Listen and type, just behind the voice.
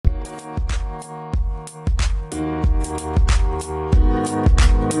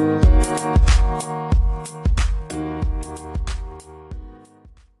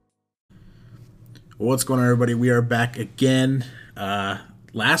What's going on, everybody? We are back again.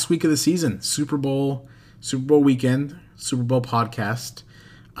 Last week of the season, Super Bowl weekend, Super Bowl podcast.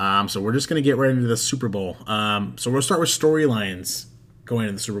 So we're just gonna get right into the Super Bowl. So we'll start with storylines going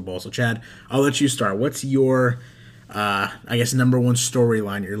into the Super Bowl. So Chad, I'll let you start. What's your, I guess, number one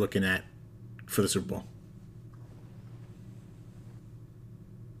storyline you're looking at for the Super Bowl?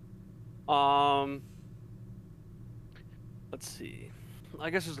 Let's see. I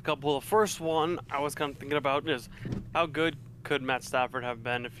guess there's a couple. The first one I was kind of thinking about is how good could Matt Stafford have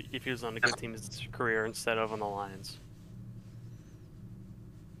been if he was on a good team his career instead of on the Lions?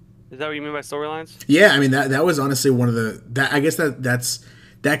 Is that what you mean by storylines? Yeah, I mean that was honestly one of I guess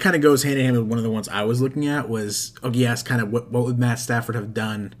that kind of goes hand in hand with one of the ones I was looking at was yes, kind of what would Matt Stafford have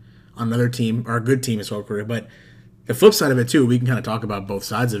done on another team or a good team his whole career, but the flip side of it too, we can kind of talk about both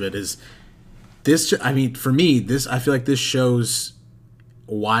sides of it is this. I mean, for me, I feel like this shows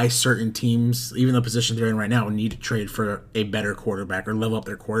why certain teams, even the position they're in right now, need to trade for a better quarterback or level up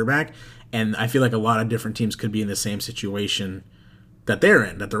their quarterback. And I feel like a lot of different teams could be in the same situation that they're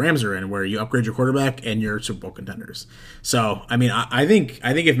in, that the Rams are in, where you upgrade your quarterback and you're Super Bowl contenders. So, I mean, I think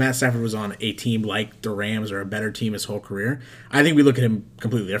if Matt Stafford was on a team like the Rams or a better team his whole career, I think we look at him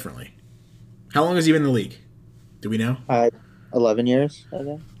completely differently. How long has he been in the league? Do we know? 11 years, I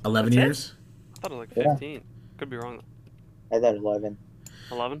think. 11 That's years? I thought it was like 15. Yeah. Could be wrong. I thought 11.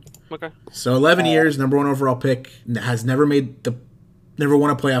 11? Okay. So 11 years, number one overall pick, has never won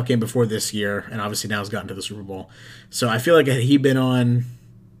a playoff game before this year, and obviously now has gotten to the Super Bowl. So I feel like had he been on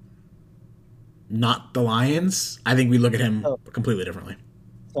not the Lions, I think we look at him completely differently.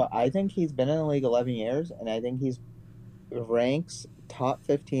 So I think he's been in the league 11 years, and I think he's ranks top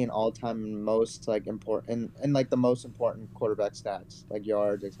 15 all time most important and like the most important quarterback stats, like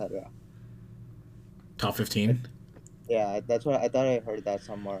yards, etc. Top 15. Yeah, that's what I thought. I heard that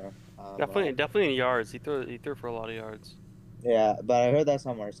somewhere. Definitely in yards. He threw for a lot of yards. Yeah, but I heard that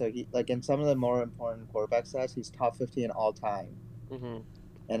somewhere. So he in some of the more important quarterback stats, he's top 15 all time,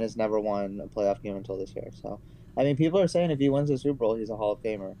 and has never won a playoff game until this year. So, I mean, people are saying if he wins the Super Bowl, he's a Hall of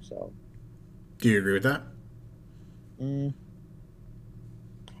Famer. So, do you agree with that?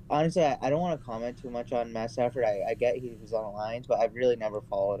 Honestly, I don't want to comment too much on Matt Stafford. I get he was on the Lions, but I've really never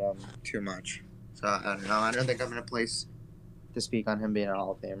followed him too much. So I don't know. I don't think I'm in a place to speak on him being a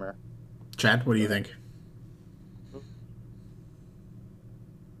Hall of Famer. Chad, what do you think?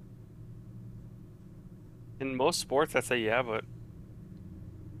 In most sports, I'd say yeah, but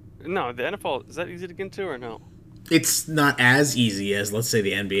no, the NFL, is that easy to get into or no? It's not as easy as, let's say,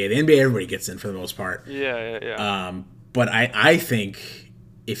 the NBA. The NBA, everybody gets in for the most part. Yeah. But I think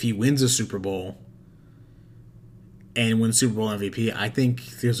if he wins a Super Bowl and wins Super Bowl MVP, I think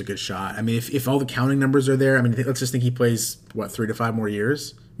there's a good shot. I mean, if all the counting numbers are there, I mean, let's just think he plays, 3 to 5 more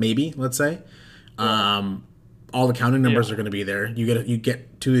years, maybe, let's say. Yeah. All the counting numbers are going to be there. You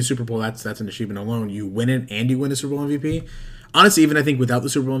get to the Super Bowl, that's an achievement alone. You win it and you win a Super Bowl MVP. Honestly, even I think without the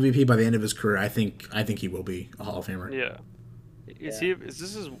Super Bowl MVP, by the end of his career, I think he will be a Hall of Famer. Yeah.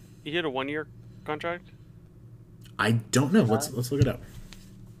 He had a 1-year contract? I don't know. Let's look it up.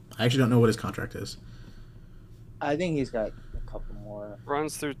 I actually don't know what his contract is. I think he's got a couple more.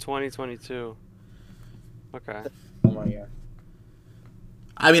 Runs through 2022. Okay. 1 more year.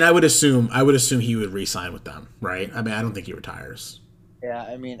 I mean, I would assume he would re-sign with them, right? I mean, I don't think he retires. Yeah,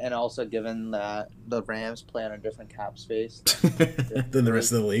 I mean, and also given that the Rams play on a different cap space than the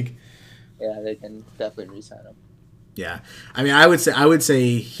rest of the league. Yeah, they can definitely re-sign him. Yeah, I mean, I would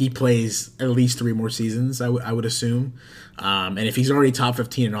say he plays at least 3 more seasons. I would assume, and if he's already top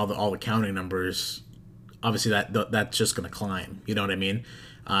 15 in all the counting numbers, obviously that's just going to climb. You know what I mean?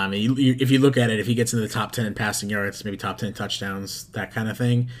 If you look at it, if he gets into the top 10 in passing yards, maybe top 10 touchdowns, that kind of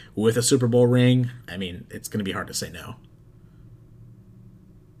thing, with a Super Bowl ring, I mean, it's going to be hard to say no.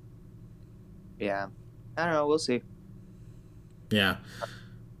 Yeah, I don't know. We'll see. Yeah.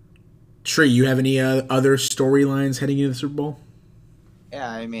 Trey, you have any other storylines heading into the Super Bowl? Yeah,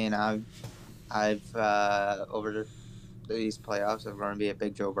 I mean, I've over these playoffs, I'm going to be a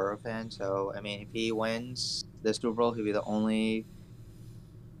big Joe Burrow fan. So, I mean, if he wins the Super Bowl, he'll be the only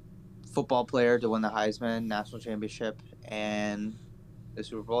football player to win the Heisman, National Championship, and the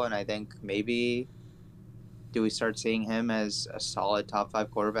Super Bowl. And I think maybe do we start seeing him as a solid top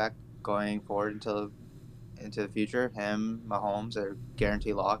 5 quarterback going forward into the future? Him, Mahomes are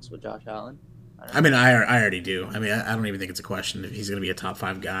guaranteed locks with Josh Allen. I mean, I already do. I mean, I don't even think it's a question if he's going to be a top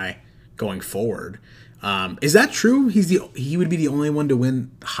 5 guy going forward. Is that true? He would be the only one to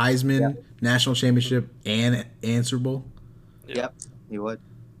win Heisman, National Championship, and Super Bowl? Yep, he would.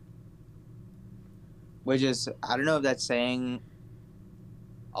 Which is, I don't know if that's saying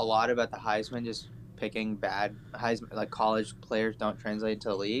a lot about the Heisman just picking bad Heisman, like college players don't translate to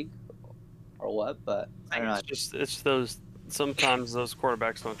the league, or what? But I don't know. It's those sometimes those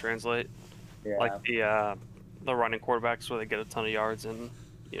quarterbacks don't translate. Yeah. Like the running quarterbacks where they get a ton of yards and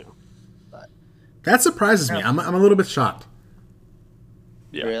But That surprises me. I'm a little bit shocked.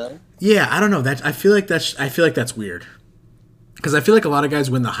 Yeah. really, Yeah, I don't know. I feel like that's weird. Because I feel like a lot of guys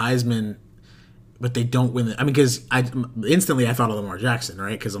win the Heisman, but they don't win it. I mean, because instantly I thought of Lamar Jackson,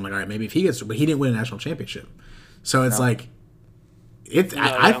 right? Because I'm like, all right, maybe if he gets, but he didn't win a national championship, so it's like,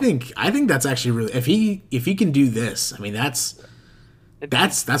 I think that's actually really if he can do this, I mean that's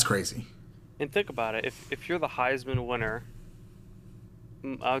crazy. And think about it. If you're the Heisman winner,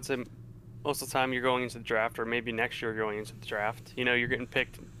 I would say most of the time you're going into the draft, or maybe next year you're going into the draft. You know, you're getting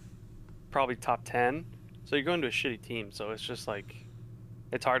picked probably top 10, so you're going to a shitty team. So it's just like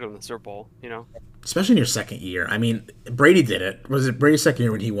it's hard to win the Super Bowl. You know. Especially in your second year. I mean, Brady did it. Was it Brady's second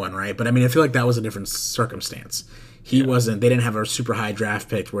year when he won, right? But I mean, I feel like that was a different circumstance. He wasn't. They didn't have a super high draft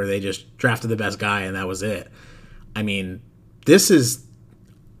pick where they just drafted the best guy and that was it. I mean, this is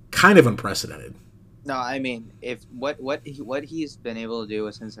kind of unprecedented. no, I mean, if what he's been able to do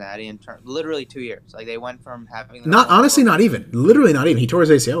with Cincinnati in literally 2 years, like they went from having Not even. Literally not even. He tore his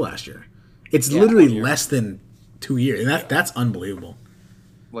ACL last year. It's literally less than 2 years, and that's unbelievable.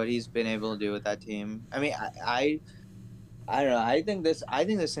 What he's been able to do with that team. I mean, I don't know. I think the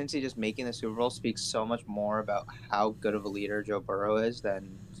Cincy just making the Super Bowl speaks so much more about how good of a leader Joe Burrow is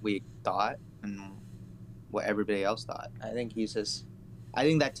than we thought and what everybody else thought. I think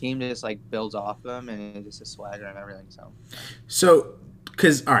that team just like builds off of him and it's just a swagger and everything. So,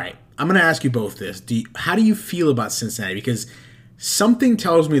 because all right, I'm going to ask you both this. How do you feel about Cincinnati? Because something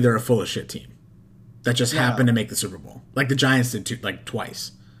tells me they're a full of shit team that just happened to make the Super Bowl, like the Giants did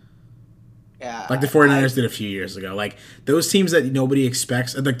twice. Yeah, like the 49ers did a few years ago. Like those teams that nobody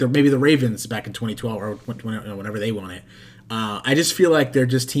expects, like maybe the Ravens back in 2012 or whenever they won it. I just feel like they're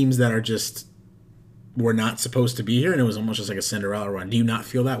just teams that are just were not supposed to be here, and it was almost just like a Cinderella run. Do you not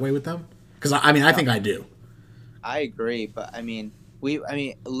feel that way with them? Because I think I do. I agree, but I mean,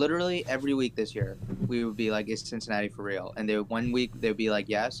 literally every week this year, we would be like, "Is Cincinnati for real?" And one week they'd be like,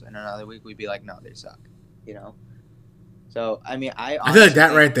 "Yes," and another week we'd be like, "No, they suck." You know. So I mean, I feel like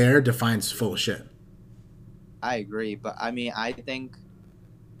that right there defines full of shit. I agree, but I mean, I think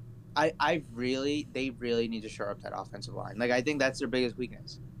they really need to shore up that offensive line. Like, I think that's their biggest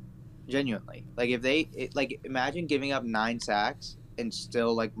weakness. Genuinely, like imagine giving up 9 sacks and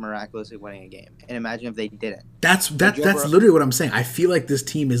still like miraculously winning a game, and imagine if they didn't. That's literally what I'm saying. I feel like this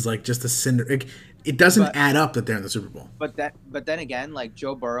team is like just a cinder. It doesn't add up that they're in the Super Bowl. But then again, like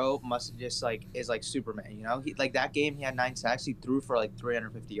Joe Burrow must just like is like Superman, you know? He like that game he had 9 sacks, he threw for like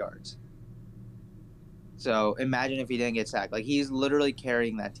 350 yards. So imagine if he didn't get sacked. Like he's literally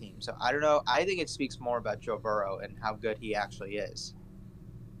carrying that team. So I don't know. I think it speaks more about Joe Burrow and how good he actually is.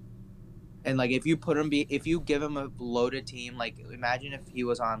 And like if you give him a loaded team, like imagine if he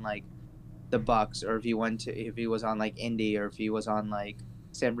was on like the Bucks, or if he was on like Indy, or if he was on like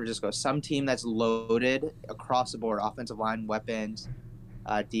San Francisco, some team that's loaded across the board, offensive line, weapons,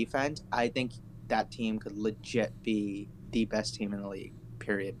 defense. I think that team could legit be the best team in the league,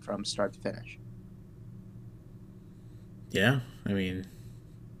 period, from start to finish. Yeah, I mean,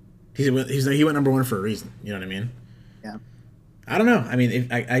 he went number 1 for a reason. You know what I mean? Yeah. I don't know. I mean,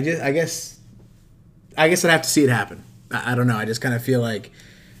 I guess I'd have to see it happen. I don't know. I just kind of feel like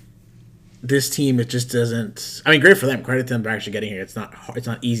this team, it just doesn't. I mean, great for them. Credit to them for actually getting here. It's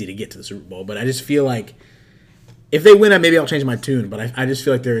not easy to get to the Super Bowl, but I just feel like if they win, maybe I'll change my tune. But I just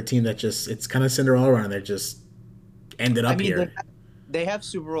feel like they're a team that it's kind of Cinderella run. They just ended up here. They have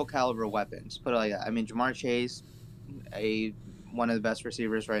Super Bowl caliber weapons. Put it like that. I mean, Jamar Chase, one of the best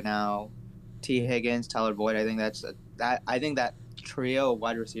receivers right now. T. Higgins, Tyler Boyd. I think I think that trio of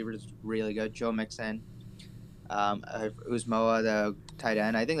wide receivers is really good. Joe Mixon, Uzmoa, the tight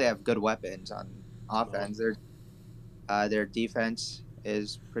end. I think they have good weapons on offense. Their defense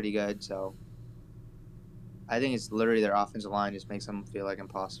is pretty good. So I think it's literally their offensive line just makes them feel like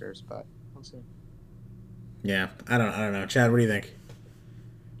imposters. But we'll see. Yeah, I don't know. Chad, what do you think?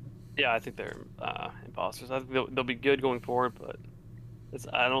 Yeah, I think they're imposters. I think they'll be good going forward, but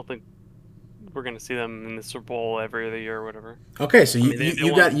I don't think we're going to see them in the Super Bowl every other year or whatever. Okay, so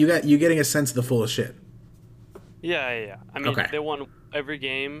you getting a sense of the full of shit. Yeah. I mean, they won every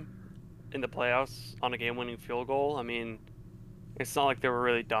game in the playoffs on a game-winning field goal. I mean, it's not like they were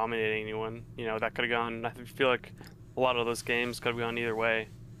really dominating anyone. You know, that could have gone. I feel like a lot of those games could have gone either way.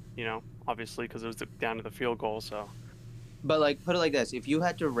 You know, obviously because it was down to the field goal. So. But like, put it like this: if you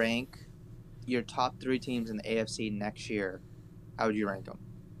had to rank your top 3 teams in the AFC next year, how would you rank them?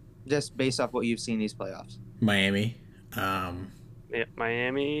 Just based off what you've seen these playoffs. Miami. Yeah,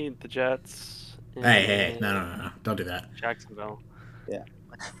 Miami, the Jets. Hey, no, don't do that. Jacksonville. Yeah.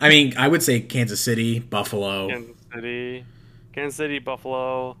 I mean, I would say Kansas City, Buffalo. Kansas City,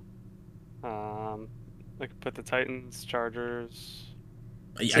 Buffalo. I could put the Titans, Chargers.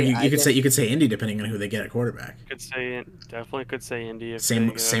 You could say Indy depending on who they get at quarterback. Definitely could say Indy. Same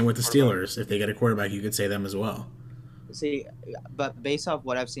with the Steelers. If they get a quarterback, you could say them as well. See, but based off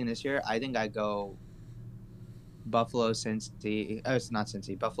what I've seen this year, I think I go Buffalo, Cincy. Oh, it's not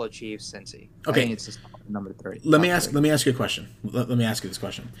Cincy. Buffalo, Chiefs, Cincy. Okay, I think it's just number 3. Let me ask you a question. Let me ask you this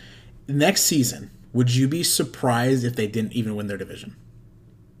question. Next season, would you be surprised if they didn't even win their division?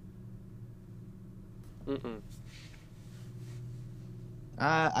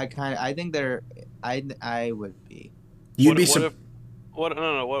 I think they're. I would be. You'd be. What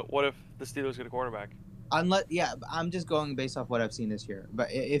if the Steelers get a quarterback? I'm just going based off what I've seen this year. But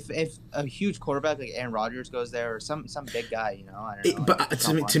if a huge quarterback like Aaron Rodgers goes there, or some big guy, I don't know. But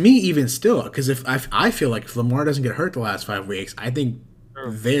to me, even still, because if I feel like if Lamar doesn't get hurt the last 5 weeks, I think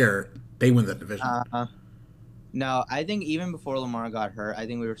they win the division. No, I think even before Lamar got hurt, I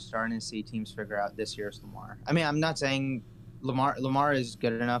think we were starting to see teams figure out this year's Lamar. I mean, I'm not saying Lamar is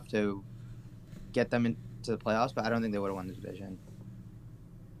good enough to get them into the playoffs, but I don't think they would have won the division.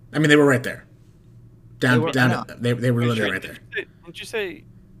 I mean, they were right there. They were literally right there. Didn't you say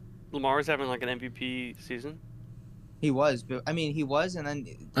Lamar is having like an MVP season? He was, but I mean, he was, and then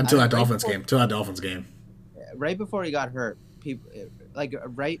until that Dolphins game. Right before he got hurt, people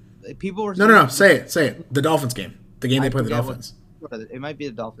were no. Say it. The Dolphins game, the game they played the Dolphins. It might be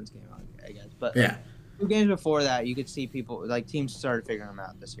the Dolphins game, I guess, but yeah. 2 games before that, you could see people teams started figuring him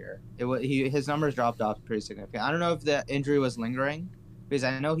out this year. His numbers dropped off pretty significantly. I don't know if the injury was lingering, because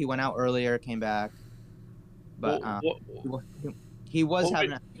I know he went out earlier, came back. But he was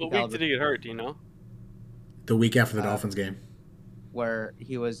having. What week did he get hurt? Do you know? The week after the Dolphins game, where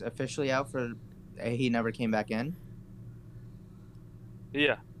he was officially out for, he never came back in.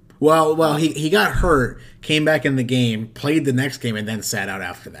 Yeah. Well, he got hurt, came back in the game, played the next game, and then sat out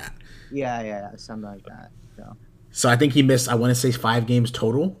after that. Yeah, something like that. So I think he missed. I want to say 5 games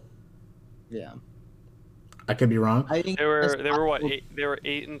total. Yeah. I could be wrong. I think they were what? They were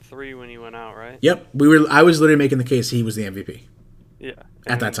 8-3 when he went out, right? Yep, I was literally making the case he was the MVP. Yeah.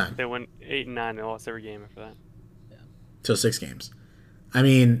 At that time, they went 8-9. They lost every game after that. Yeah. So 6 games. I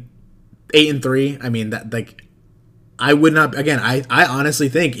mean, 8-3. I mean that I would not. Again, I honestly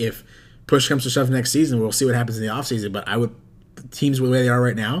think if push comes to shove next season, we'll see what happens in the offseason. But teams the way they are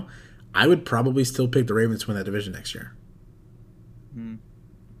right now, I would probably still pick the Ravens to win that division next year.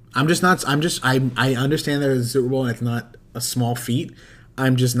 I understand there's a Super Bowl and it's not a small feat.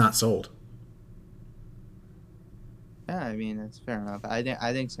 I'm just not sold. Yeah, I mean, that's fair enough. I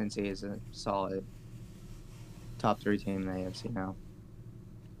think Cincy is a solid top 3 team in the AFC now.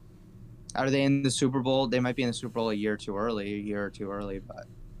 Are they in the Super Bowl? They might be in the Super Bowl a year or two early, but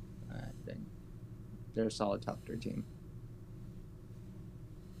I think they're a solid top 3 team.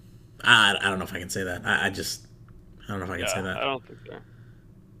 I don't know if I can say that. I don't know if I can say that. I don't think so. Yeah.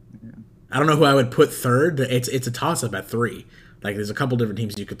 I don't know who I would put third. It's a toss up at 3. Like there's a couple different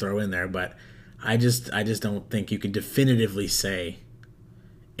teams you could throw in there, but I just don't think you could definitively say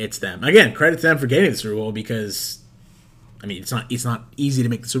it's them. Again, credit to them for getting the Super Bowl because I mean it's not easy to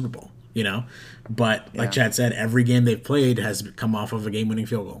make the Super Bowl, But like Chad said, every game they've played has come off of a game-winning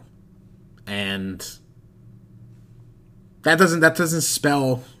field goal, and that doesn't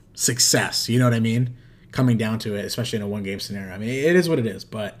spell success. You know what I mean? Coming down to it, especially in a 1-game scenario. I mean, it is what it is,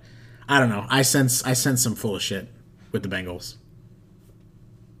 but I don't know. I sense some full of shit with the Bengals.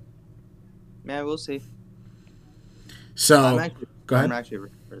 Yeah, we'll see. So, go ahead.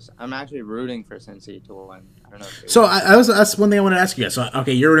 I'm actually rooting for Cincy to win. I don't know. So that's one thing I want to ask you guys. So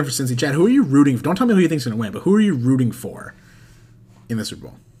okay, you're rooting for Cincy. Chad, who are you rooting for? Don't tell me who you think's going to win, but who are you rooting for in the Super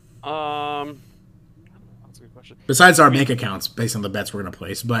Bowl? That's a good question. Besides our bank accounts, based on the bets we're going to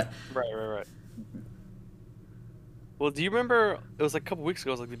place, but right. Well, do you remember it was like a couple weeks ago?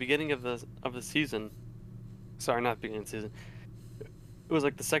 It was like the beginning of the season. Sorry, not the beginning of the season. It was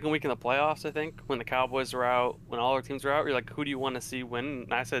like the second week in the playoffs, I think, when the Cowboys were out, when all our teams were out. You're like, who do you want to see win?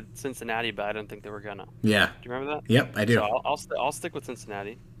 And I said Cincinnati, but I didn't think they were gonna. Yeah. Do you remember that? Yep, I do. So I'll stick with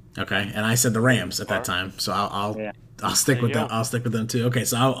Cincinnati. Okay, and I said the Rams at that time, so I'll stick with them. I'll stick with them too. Okay,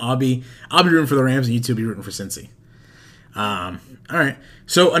 so I'll be rooting for the Rams, and you two will be rooting for Cincy. All right.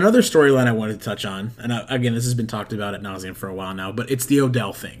 So another storyline I wanted to touch on, and again, this has been talked about ad nauseum for a while now, but it's the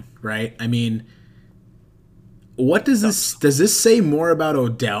Odell thing, right? I mean, what does this say more about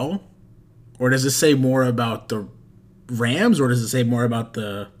Odell, or does this say more about the Rams, or does it say more about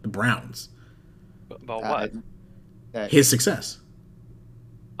the Browns? About what? His success.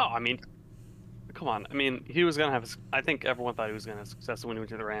 Oh, I mean, come on. I mean, he was gonna have. I think everyone thought he was gonna have success when he went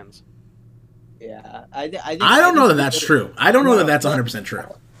to the Rams. Yeah, I don't know that that's true. I don't know that that's 100% true.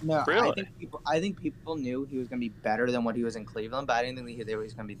 No, really? I think people knew he was going to be better than what he was in Cleveland, but I didn't think they were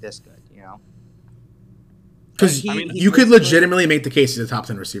going to be this good, you know? Because you could legitimately make the case he's a top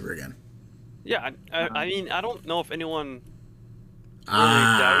 10 receiver again. Yeah, I mean, I don't know if anyone really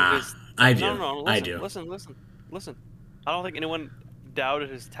doubted his... I do. No, listen, Listen. I don't think anyone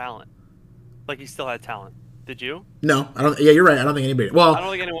doubted his talent. Like, he still had talent. Did you? No, I don't. Yeah, you're right. I don't think anybody. Well, I don't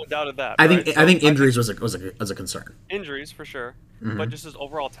think anyone doubted that. I think injuries was a concern. Injuries for sure, but just his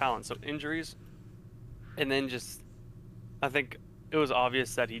overall talent. So injuries, and then just, I think it was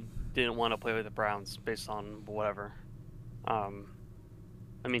obvious that he didn't want to play with the Browns based on whatever. I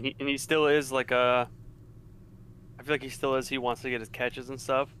mean, he still is like a. I feel like he still is. He wants to get his catches and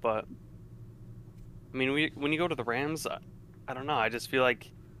stuff, but I mean, when you go to the Rams, I don't know. I feel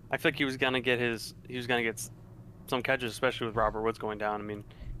like he was gonna get some catches, especially with Robert Woods going down. I mean,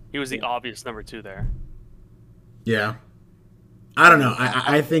 he was the obvious number 2 there. Yeah, I don't know.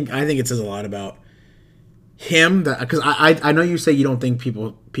 I think it says a lot about him, that because I know you say you don't think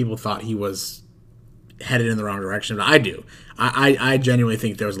people thought he was headed in the wrong direction, but I do. I genuinely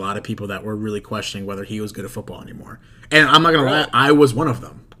think there was a lot of people that were really questioning whether he was good at football anymore. And I'm not gonna lie, I was one of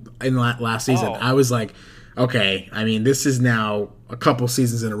them in last season. I was like, okay, I mean, this is now a couple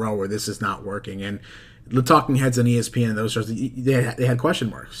seasons in a row where this is not working. And the talking heads on ESPN and those shows, they had question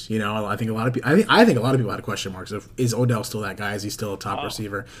marks. You know, I think a lot of people had question marks. Is Odell still that guy? Is he still a top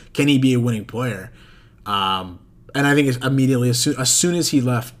receiver? Can he be a winning player? And I think it's immediately as soon as he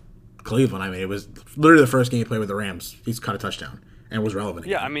left Cleveland, I mean, it was literally the first game he played with the Rams. He's caught a touchdown and was relevant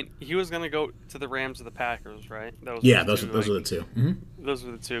again. Yeah, I mean, he was going to go to the Rams or the Packers, right? Those were the two. Mm-hmm. Those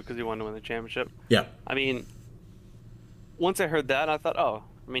were the two because he wanted to win the championship. Yeah. I mean, once I heard that, I thought, oh,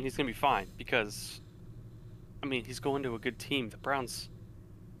 I mean, he's going to be fine because, I mean, he's going to a good team. The Browns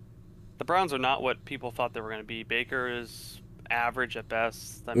are not what people thought they were going to be. Baker is average at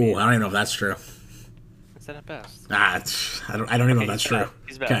best. I don't even know if that's true. I said at best. I don't even know if that's true.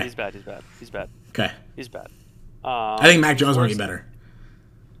 He's bad. Okay. He's bad. Okay. He's bad. I think Mac Jones might be better.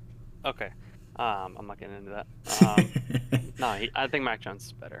 Okay. I'm not getting into that. No, I think Mac Jones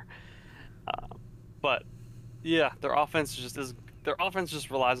is better. But yeah, their offense just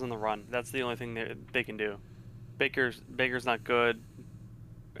relies on the run. That's the only thing they can do. Baker's not good.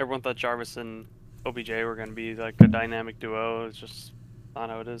 Everyone thought Jarvis and OBJ were going to be like a dynamic duo. It's just not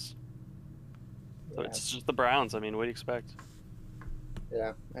how it is. So it's just the Browns. I mean, what do you expect?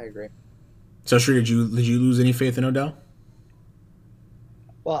 Yeah, I agree. So, Sri, did you lose any faith in Odell?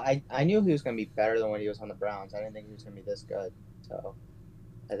 Well, I knew he was going to be better than when he was on the Browns. I didn't think he was going to be this good. So,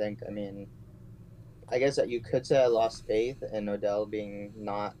 I guess that you could say I lost faith in Odell being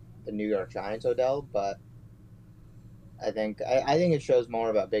not the New York Giants Odell, but I think it shows more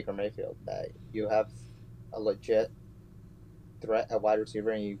about Baker Mayfield, that you have a legit threat at wide receiver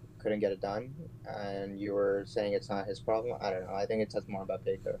and you couldn't get it done, and you were saying it's not his problem. I don't know. I think it says more about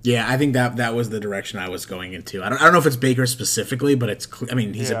Baker. Yeah, I think that was the direction I was going into. I don't know if it's Baker specifically, but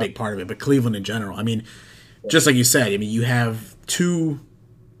he's a big part of it. But Cleveland in general, I mean, just like you said, I mean, you have 2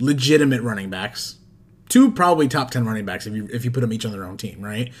 legitimate running backs, 2 probably top 10 running backs if you put them each on their own team,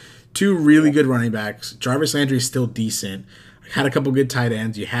 right? 2 really good running backs. Jarvis Landry is still decent. Had a couple good tight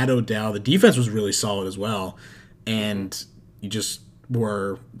ends. You had Odell. The defense was really solid as well, and you just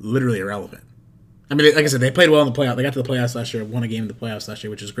were literally irrelevant. I mean, like I said, they played well in the playoffs. They got to the playoffs last year, won a game in the playoffs last year,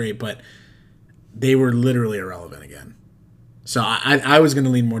 which is great, but they were literally irrelevant again. So I was going to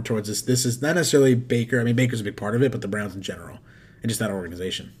lean more towards this. This is not necessarily Baker. I mean, Baker's a big part of it, but the Browns in general, and just that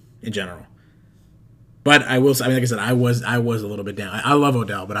organization in general. But I will say, I mean, like I said, I was a little bit down. I love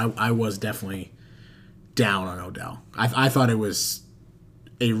Odell, but I was definitely down on Odell. I thought it was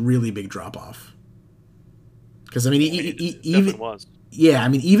a really big drop off. Because I mean, even was. Yeah, I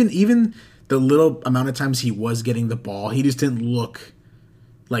mean, even the little amount of times he was getting the ball, he just didn't look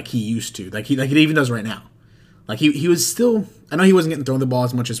like he used to. Like he even does right now. Like he was still. I know he wasn't getting thrown the ball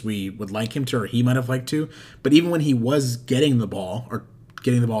as much as we would like him to, or he might have liked to. But even when he was getting the ball or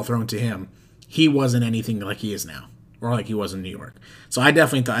getting the ball thrown to him, he wasn't anything like he is now, or like he was in New York. So I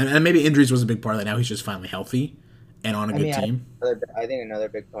definitely thought, and maybe injuries was a big part of that. Now he's just finally healthy and on a good team. I think another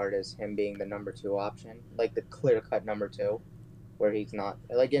big part is him being the number 2 option, like the clear-cut number 2, where he's not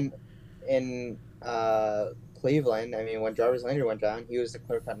like in Cleveland. I mean, when Jarvis Landry went down, he was the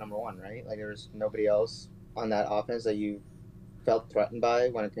clear-cut number 1, right? Like there was nobody else on that offense that you felt threatened by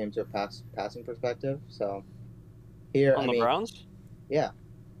when it came to a passing perspective. So Here, on the Browns. Yeah.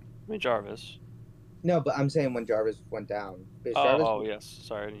 I mean Jarvis. No, but I'm saying when Jarvis went down. Oh, yes.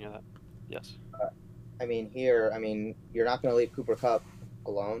 Sorry, I didn't hear that. Yes. I mean, here, I mean, you're not going to leave Cooper Kupp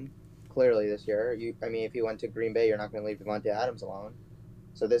alone. Clearly, this year, I mean, if you went to Green Bay, you're not going to leave Davante Adams alone.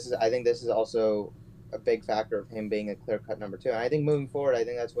 So I think this is also a big factor of him being a clear-cut number 2. And I think moving forward, I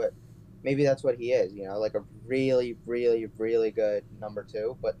think maybe that's what he is. You know, like a really, really, really good number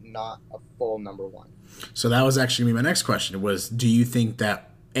 2, but not a full number 1. So that was actually my next question: was do you think that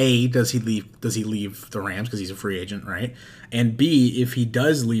does he leave the Rams because he's a free agent, right? And B, if he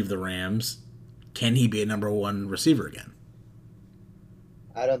does leave the Rams, can he be a number 1 receiver again?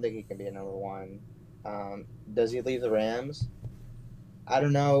 I don't think he can be a number 1. Does he leave the Rams? I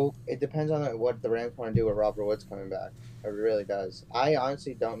don't know. It depends on what the Rams want to do with Robert Woods coming back. It really does. I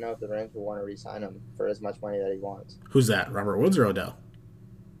honestly don't know if the Rams will want to re-sign him for as much money that he wants. Who's that, Robert Woods or Odell?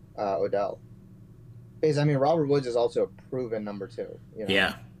 Odell. Because, I mean, Robert Woods is also a proven number 2. You know?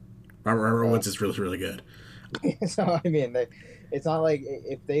 Yeah. Robert Woods is really, really good. So, I mean, it's not like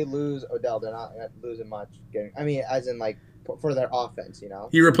if they lose Odell, they're not losing much. As in, like, for their offense, you know?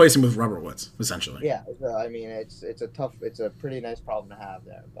 You replace him with Robert Woods, essentially. Yeah. So, I mean, it's a pretty nice problem to have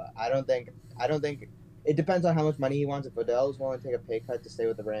there. But I don't think it depends on how much money he wants. If Odell is willing to take a pay cut to stay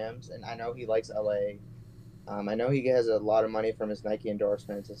with the Rams, and I know he likes LA. I know he has a lot of money from his Nike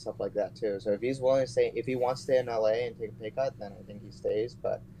endorsements and stuff like that too. So if he's willing to stay, if he wants to stay in LA and take a pay cut, then I think he stays.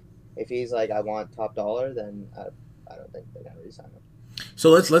 But if he's like, I want top dollar, then I don't think they're gonna re-sign him. So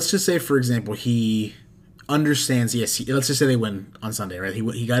let's just say, for example, he understands. Yes, let's just say they win on Sunday, right?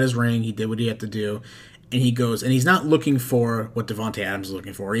 He got his ring. He did what he had to do, and he goes, and he's not looking for what Davante Adams is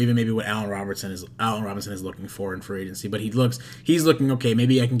looking for, or even maybe what Allen Robinson is looking for in free agency. But he's looking, okay,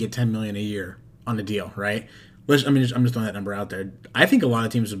 maybe I can get $10 million a year on the deal, right? I'm just throwing that number out there. I think a lot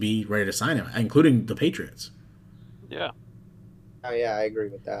of teams would be ready to sign him, including the Patriots. Yeah. Oh yeah, I agree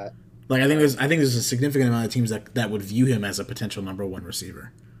with that. Like I think there's a significant amount of teams that would view him as a potential number 1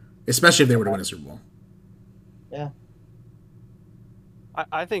 receiver, especially if they were to win a Super Bowl. Yeah.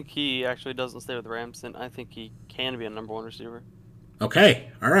 I think he actually doesn't stay with the Rams, and I think he can be a number 1 receiver.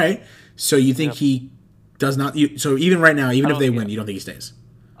 Okay, all right. So you think he does not? So even right now, even if they win, you don't think he stays?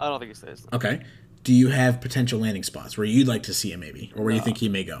 I don't think he stays. Okay. Do you have potential landing spots where you'd like to see him maybe, or where you think he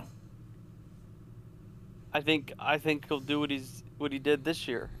may go? I think he'll do what he did this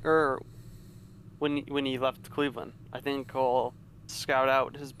year, or when he left Cleveland. I think he'll scout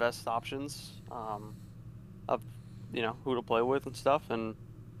out his best options of who to play with and stuff, and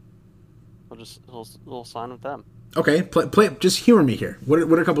he'll sign with them. Okay, play. Just humor me here. What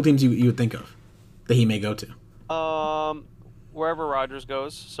are a couple teams you would think of that he may go to? Wherever Rodgers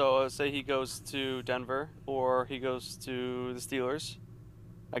goes. So say he goes to Denver or he goes to the Steelers.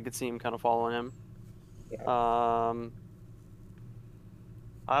 I could see him kind of following him. Yeah.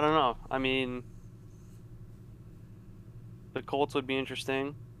 I don't know. I mean, the Colts would be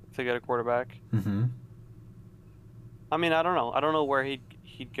interesting if they get a quarterback. Mm-hmm. I mean, I don't know. I don't know where he'd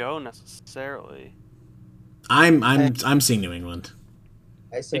go necessarily. I'm seeing New England.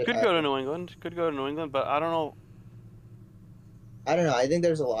 He could go to New England. But I don't know. I don't know. I think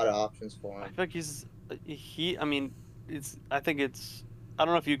there's a lot of options for him. I feel like I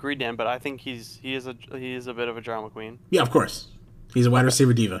don't know if you agree, Dan, but I think he is a bit of a drama queen. Yeah, of course. He's a wide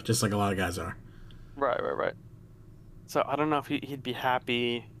receiver diva, just like a lot of guys are. Right. So I don't know if he'd be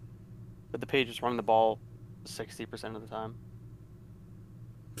happy with the Patriots running the ball 60% of the time.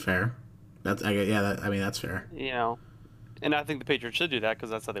 Fair. That's fair. And I think the Patriots should do that because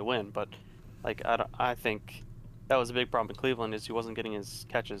that's how they win. But I think that was a big problem in Cleveland is he wasn't getting his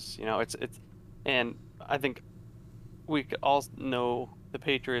catches. And I think we all know the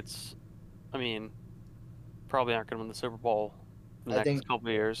Patriots. I mean, probably aren't going to win the Super Bowl in the next couple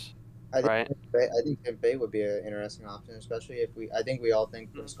of years. I think Tampa Bay would be an interesting option, especially if we all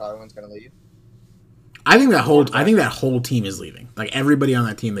think Chris Godwin's going to leave. I think that whole team is leaving. Like everybody on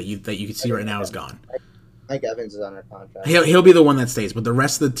that team that you can see right now is gone. Mike Evans is under contract. He'll be the one that stays, but the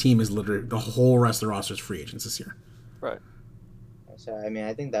rest of the team is literally the whole rest of the roster is free agents this year. Right. So I mean,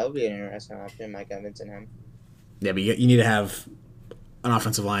 I think that would be an interesting option, Mike Evans and him. Yeah, but you need to have an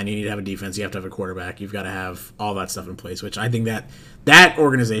offensive line. You need to have a defense. You have to have a quarterback. You've got to have all that stuff in place. Which I think that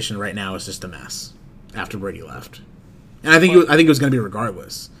organization right now is just a mess after Brady left, and I think it was going to be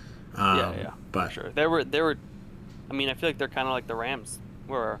regardless. Yeah. But sure, they were. I mean, I feel like they're kind of like the Rams,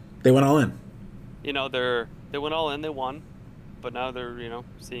 where they went all in. They went all in. They won, but now they're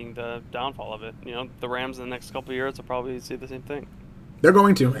seeing the downfall of it. The Rams in the next couple of years will probably see the same thing. They're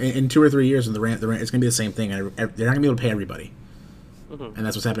going to in 2 or 3 years, and the Rams it's going to be the same thing. They're not going to be able to pay everybody. and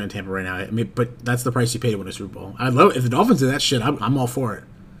that's what's happening in Tampa right now. I mean, but that's the price you pay to win a Super Bowl. I'd love if the Dolphins did that shit. I'm all for it.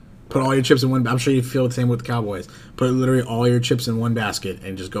 Put all your chips in one. I'm sure you feel the same with the Cowboys. Put literally all your chips in one basket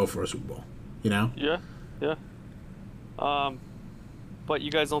and just go for a Super Bowl. You know? Yeah. But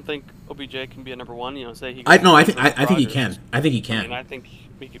you guys don't think OBJ can be a number one? You know, say he. I think he can. I think he can. I mean, I think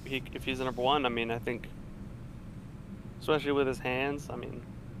if he's a number one, I mean, I think, especially with his hands, I mean.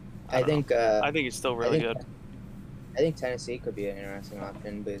 I think he's still really good. I think Tennessee could be an interesting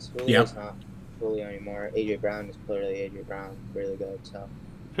option because Julio's not Julio anymore. AJ Brown is clearly AJ Brown, really good. So.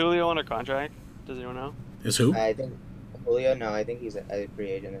 Julio on a contract? Does anyone know? Is who? I think Julio. No, I think he's a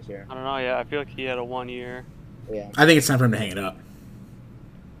free agent this year. I don't know. Yeah, I feel like he had a 1 year. Yeah. I think it's time for him to hang it up.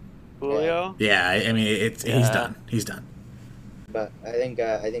 Julio? Yeah, I mean he's done. He's done. But I think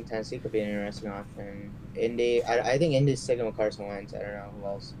Tennessee could be an interesting option. Indy, I think Indy's sticking with Carson Wentz. I don't know who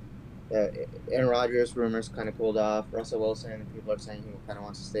else. Aaron Rodgers rumors kind of cooled off. Russell Wilson, people are saying he kind of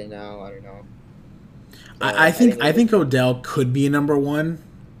wants to stay now. I don't know. I think Odell could be a number one,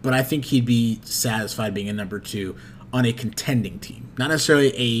 but I think he'd be satisfied being a number two on a contending team, not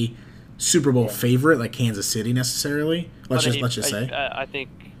necessarily a Super Bowl favorite like Kansas City necessarily. Let's just say. I think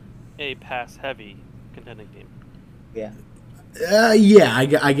a pass heavy contending team. Yeah.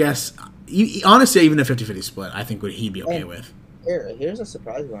 I guess. Honestly, even a 50-50 split, I think he'd be okay with. Here's a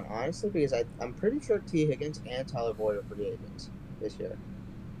surprising one, honestly, because I'm pretty sure T. Higgins and Tyler Boyd are free agents this year.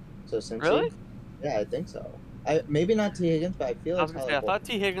 So since really? Yeah, I think so. Maybe not T. Higgins, but I feel like I thought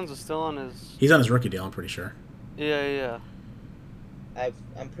T. Higgins was still on his. He's on his rookie deal. I'm pretty sure. Yeah.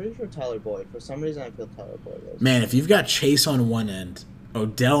 I'm pretty sure Tyler Boyd. For some reason, I feel Tyler Boyd is. Man, if you've got Chase on one end,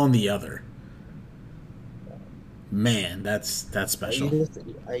 Odell on the other. Man, that's special.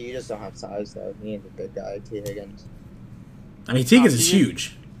 You just don't have size, though. He ain't a big guy, T. Higgins. I mean, T. Higgins is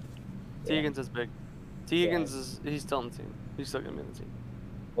huge. T. Higgins is big. T. Higgins he's still on the team. He's still going to be on the team.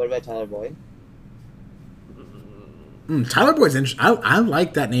 What about Tyler Boyd? Tyler Boyd's interesting. I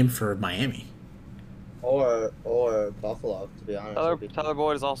like that name for Miami. Or Buffalo, to be honest. Tyler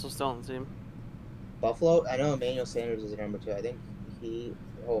Boyd is also still on the team. Buffalo, I know Emmanuel Sanders is the number two. I think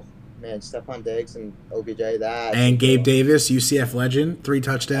Stephon Diggs and OBJ, and Gabe Davis, UCF legend, 3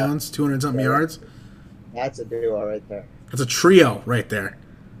 touchdowns, 200-something yards. That's a duo right there. That's a trio right there.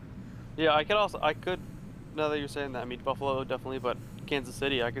 Yeah, I could, now that you're saying that, I mean, Buffalo definitely, but Kansas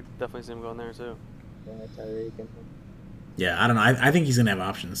City, I could definitely see him going there too. Yeah, I don't know. I think he's going to have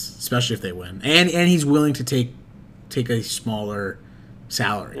options, especially if they win. And he's willing to take a smaller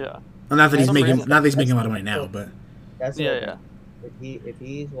salary. Yeah. Well, not that he's making a lot of money now, but yeah. If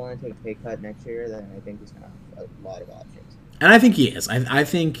he's willing to take a pay cut next year, then I think he's gonna have a lot of options. And I think he is. I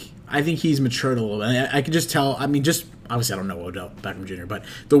think he's matured a little bit. I can just tell. I mean, just obviously I don't know Odell Beckham Jr., but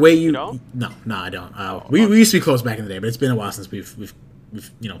the way you don't? No, I don't. We used to be close back in the day, but it's been a while since we've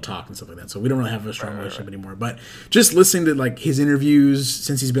talked and stuff like that. So we don't really have a strong relationship anymore. But just listening to like his interviews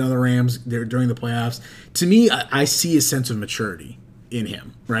since he's been on the Rams during the playoffs, to me, I see a sense of maturity in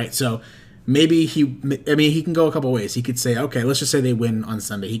him. Right, so. Maybe he can go a couple ways. He could say, okay, let's just say they win on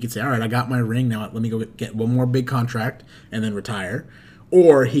Sunday. He could say, all right, I got my ring now. Let me go get one more big contract and then retire.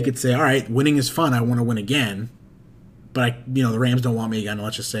 Or he could say, all right, winning is fun. I want to win again. But the Rams don't want me again.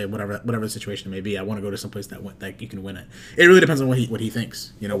 Let's just say whatever the situation may be. I want to go to someplace that you can win it. It really depends on what he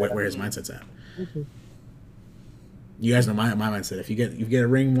thinks. Where his mindset's at. Mm-hmm. You guys know my mindset. If you get a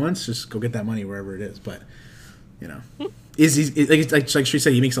ring once, just go get that money wherever it is. But like she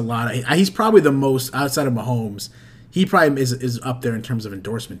said, he makes a lot of. He's probably the most outside of Mahomes. He probably is up there in terms of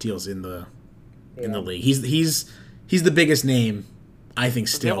endorsement deals in the league. He's the biggest name, I think.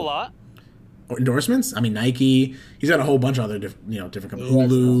 Still, does he have a lot? Endorsements? I mean, Nike. He's got a whole bunch of other different companies.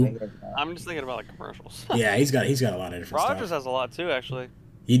 Hulu. I'm just thinking about like commercials. Yeah, he's got a lot of different. Rodgers has a lot too, actually.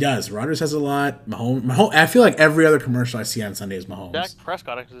 He does. Rodgers has a lot. Mahomes. I feel like every other commercial I see on Sunday is Mahomes. Dak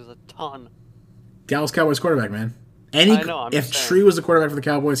Prescott actually has a ton. Dallas Cowboys quarterback, man. I know. If Tree was the quarterback for the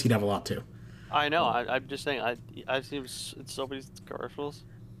Cowboys, he'd have a lot too. I know. I'm just saying. I've seen so many commercials.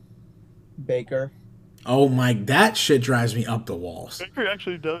 Baker. Oh my! That shit drives me up the walls. Baker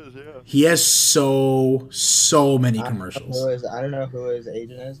actually does. Yeah. He has so many commercials. I don't know who his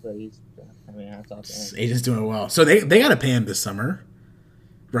agent is, but hats off to him. Agent's doing well. So they got to pay him this summer,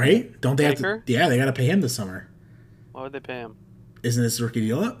 right? Don't they Baker? have to? Yeah, they got to pay him this summer. Why would they pay him? Isn't this rookie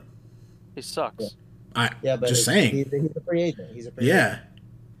deal up? He sucks. Yeah. But just saying. He's a free agent. Yeah.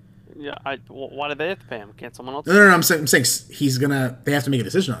 Yeah, why do they have to pay him? Can't someone else? No. I'm saying they have to make a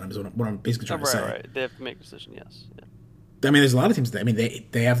decision on him. Is what I'm basically trying to say. Right. They have to make a decision. Yes. Yeah. I mean, there's a lot of teams.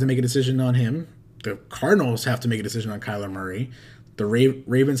 They have to make a decision on him. The Cardinals have to make a decision on Kyler Murray. The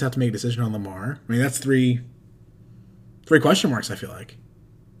Ravens have to make a decision on Lamar. I mean, that's 3 Three question marks, I feel like.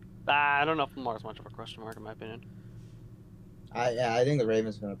 I don't know if Lamar's much of a question mark in my opinion. I think the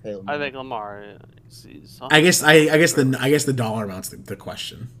Ravens are going to pay Lamar. I think Lamar. I guess the dollar amount's the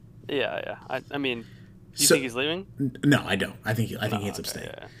question. Yeah. I mean, do you think he's leaving? No, I don't. I think he ends up staying.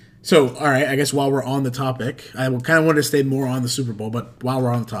 Yeah. So, all right, I guess while we're on the topic, I kind of wanted to stay more on the Super Bowl, but while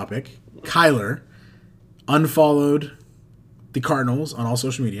we're on the topic, Kyler unfollowed the Cardinals on all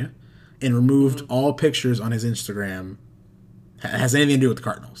social media and removed all pictures on his Instagram has anything to do with the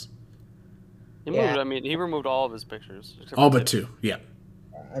Cardinals. He removed all of his pictures. All but two, yeah.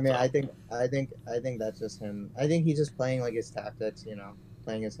 I mean, I think that's just him. I think he's just playing like his tactics,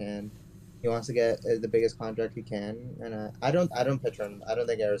 playing his hand. He wants to get the biggest contract he can, and I don't picture him. I don't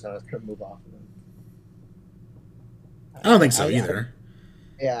think Arizona's going to move off of him. I don't think so either.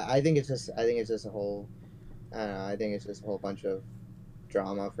 I think it's just a whole. I don't know. I think it's just a whole bunch of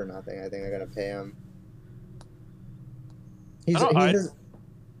drama for nothing. I think they're going to pay him. He's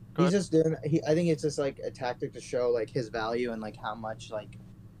just doing. I think it's just like a tactic to show like his value and like how much like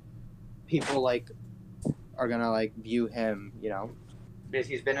people like are gonna like view him. Because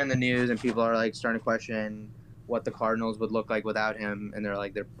he's been in the news and people are like starting to question what the Cardinals would look like without him, and they're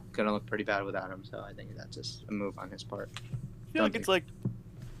gonna look pretty bad without him. So I think that's just a move on his part. I feel like it's like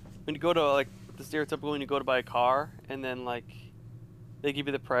when you go to like the stereotypical when you go to buy a car and then like they give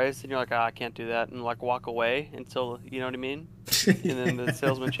you the price and you're like, I can't do that, and like walk away until you know what I mean. And then the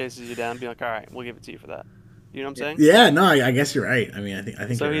salesman chases you down, and be like, all right, we'll give it to you for that. You know what I'm saying? Yeah, no, I guess you're right. I mean, I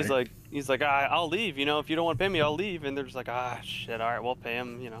think. So he's like, I'll leave. If you don't want to pay me, I'll leave. And they're just like, shit. All right, we'll pay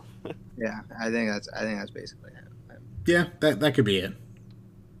him. Yeah, I think that's basically it. Yeah, that could be it.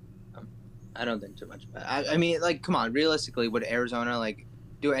 I don't think too much about it. I mean, like, come on. Realistically, would Arizona like?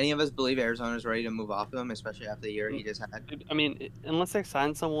 Do any of us believe Arizona's ready to move off of him, especially after the year he just had? I mean, unless they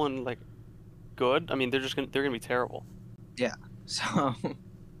sign someone like good, I mean, they're gonna be terrible. Yeah. So.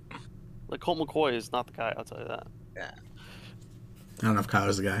 Like Colt McCoy is not the guy. I'll tell you that. Yeah. I don't know if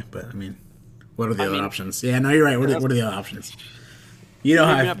Kyler's the guy, but I mean, what are the other options? Yeah, no, you're right. What are the other options? He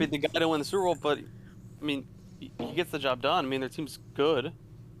may not be the guy to win the Super Bowl, but I mean, he gets the job done. I mean, their team's good.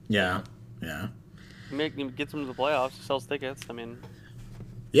 Yeah. He gets them to the playoffs. He sells tickets. I mean.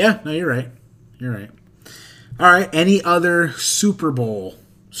 Yeah, no, you're right. All right. Any other Super Bowl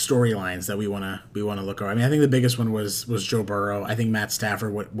storylines that we wanna look over? I mean, I think the biggest one was Joe Burrow. I think Matt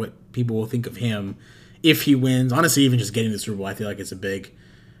Stafford. What people will think of him if he wins. Honestly, even just getting the Super Bowl, I feel like it's a big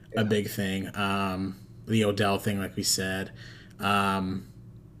thing. The Odell thing, like we said.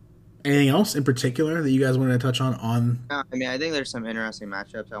 Anything else in particular that you guys wanted to touch on? I mean, I think there's some interesting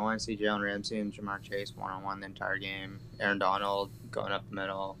matchups. I want to see Jalen Ramsey and Ja'Marr Chase one-on-one the entire game. Aaron Donald going up the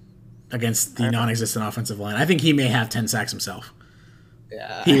middle against the non-existent offensive line. I think he may have 10 sacks himself.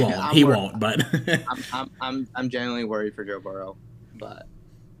 Yeah, he won't. But I'm genuinely worried for Joe Burrow, but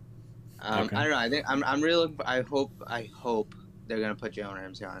okay. I don't know. I think I'm really. I hope they're gonna put Jalen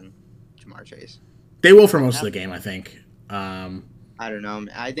Ramsey on Ja'Marr Chase. They will for most of the game, I think. I don't know.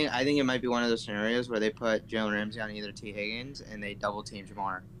 I think it might be one of those scenarios where they put Jalen Ramsey on either T. Higgins and they double team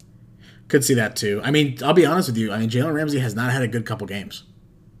Ja'Marr. Could see that too. I mean, I'll be honest with you. I mean, Jalen Ramsey has not had a good couple games.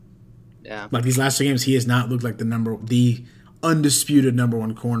 Yeah. Like these last two games, he has not looked like the undisputed number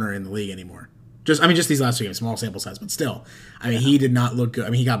one corner in the league anymore. Just these last two games, small sample size, but still. I mean, he did not look good. I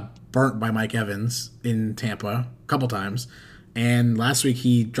mean, he got burnt by Mike Evans in Tampa a couple times. And last week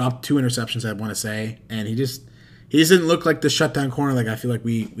he dropped 2 interceptions, I want to say, and he just didn't look like the shutdown corner like I feel like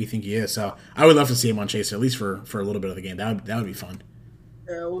we think he is. So I would love to see him on Chase, at least for a little bit of the game. That would be fun.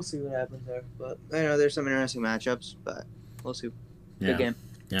 Yeah, we'll see what happens there. But I know there's some interesting matchups, but we'll see. Good game.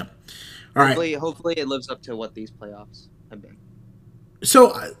 Yeah. All right. Hopefully it lives up to what these playoffs have been.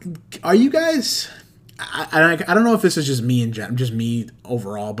 So, are you guys? I don't know if this is just me just me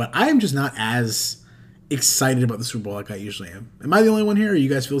overall, but I am just not as excited about the Super Bowl like I usually am. Am I the only one here? Or you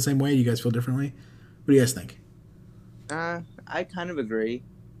guys feel the same way? You guys feel differently? What do you guys think? I kind of agree.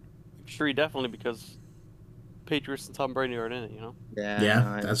 I'm sure definitely because Patriots and Tom Brady aren't in it, you know?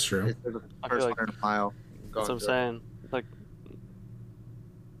 Yeah, that's true. I feel like that's what I'm saying. Like,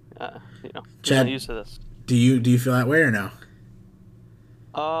 Chad, I'm not used to this. Do you feel that way or no?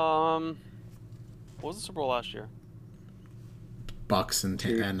 What was the Super Bowl last year? Bucks and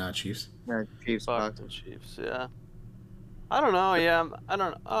Chiefs. Yeah, Chiefs, Bucks and Chiefs. Yeah. I don't know. Yeah, I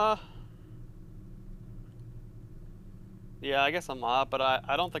don't. Yeah, I guess I'm not, but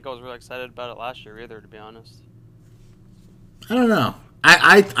I don't think I was really excited about it last year either, to be honest. I don't know.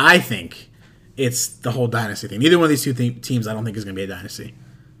 I think it's the whole dynasty thing. Neither one of these two teams I don't think is going to be a dynasty.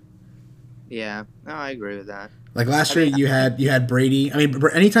 Yeah, no, I agree with that. Like last year, you had Brady. I mean,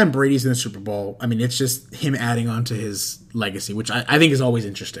 anytime Brady's in the Super Bowl, I mean, it's just him adding on to his legacy, which I think is always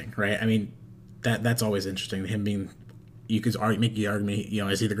interesting, right? I mean, that's always interesting. Him being, you could make the argument,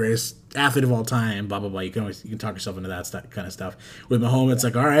 is he the greatest athlete of all time? Blah blah blah. You can talk yourself into that kind of stuff. With Mahomes, it's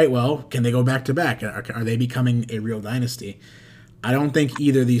like, all right, well, can they go back to back? Are they becoming a real dynasty? I don't think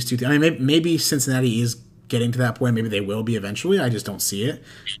either of these two. I mean, maybe Cincinnati is getting to that point. Maybe they will be eventually. I just don't see it.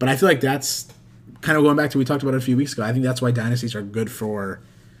 But I feel like that's kind of going back to we talked about it a few weeks ago. I think that's why dynasties are good for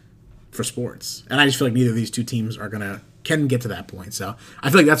sports, and I just feel like neither of these two teams can get to that point. So I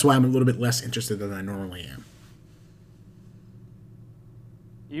feel like that's why I'm a little bit less interested than I normally am.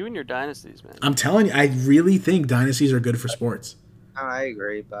 You and your dynasties, man. I'm telling you, I really think dynasties are good for sports. No, I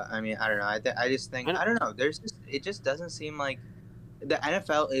agree, but I mean, I don't know. I just think I don't know. It just doesn't seem like the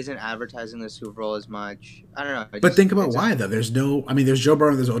NFL isn't advertising the Super Bowl as much. I don't know. But think about why though. There's Joe Burrow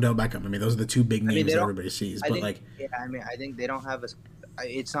and there's Odell Beckham. I mean, those are the two big names that everybody sees. I think they don't have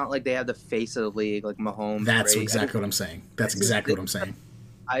it's not like they have the face of the league like Mahomes. That's exactly what I'm saying. That's exactly what I'm saying.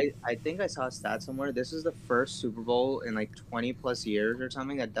 I think I saw a stat somewhere. This is the first Super Bowl in like 20 plus years or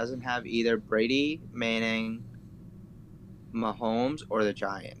something that doesn't have either Brady, Manning, Mahomes, or the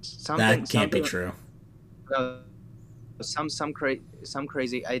Giants. That can't be true. Some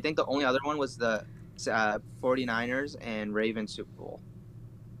crazy. I think the only other one was the 49ers and Ravens Super Bowl.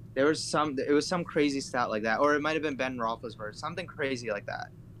 It was some crazy stat like that, or it might have been Ben Roethlisberger, something crazy like that.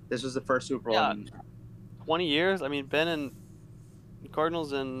 This was the first Super Bowl. Yeah, 20 years. I mean, Ben and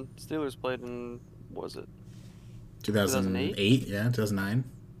Cardinals and Steelers played in, what was it? 2008? Yeah, 2009.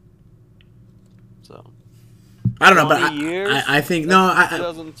 So. I don't know, but I think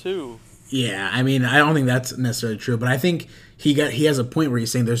 2002. Yeah, I mean, I don't think that's necessarily true, but I think he has a point where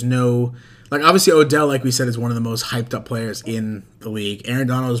he's saying there's no, like, obviously Odell, like we said, is one of the most hyped up players in the league. Aaron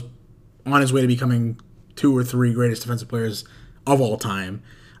Donald's on his way to becoming 2 or 3 greatest defensive players of all time.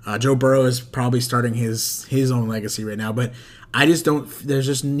 Joe Burrow is probably starting his own legacy right now, but I just don't. There's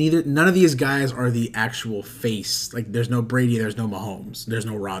just none of these guys are the actual face. Like, there's no Brady, there's no Mahomes, there's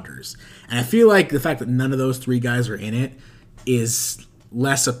no Rodgers, and I feel like the fact that none of those 3 guys are in it is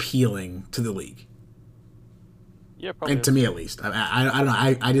less appealing to the league. Yeah, probably. And to me, at least, I don't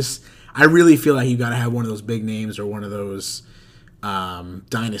know. I really feel like you got to have one of those big names or one of those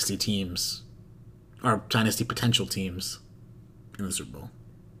dynasty teams or dynasty potential teams in the Super Bowl.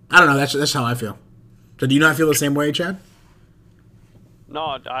 I don't know. That's how I feel. So, do you not feel the same way, Chad?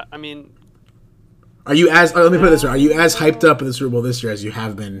 No, I mean, are you as? Let me put it this way: are you as hyped up in the Super Bowl this year as you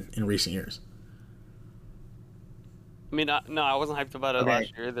have been in recent years? I mean, no, I wasn't hyped about it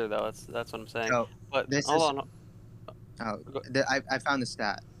last year either, though. That's what I'm saying. So but hold on. I found the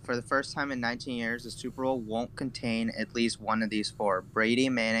stat. For the first time in 19 years, the Super Bowl won't contain at least one of these 4: Brady,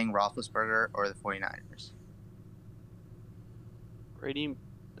 Manning, Roethlisberger, or the 49ers. Brady,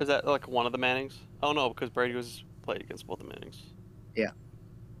 is that like one of the Mannings? Oh no, because Brady was played against both the Mannings. Yeah.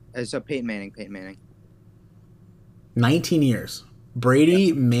 So Peyton Manning. 19 years.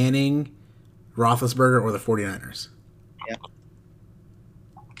 Brady, Manning, Roethlisberger, or the 49ers. Yeah.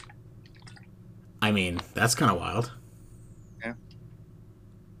 I mean, that's kind of wild. Yeah.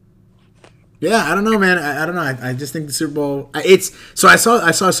 Yeah, I don't know, man. I don't know. I just think the Super Bowl. I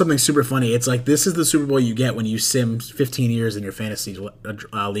saw something super funny. It's like this is the Super Bowl you get when you sim 15 years in your fantasy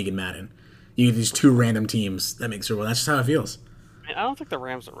league in Madden. You get these 2 random teams that make Super Bowl. That's just how it feels. I don't think the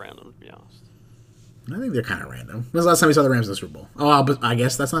Rams are random, to be honest. I think they're kind of random. When was the last time you saw the Rams in the Super Bowl? Oh, but I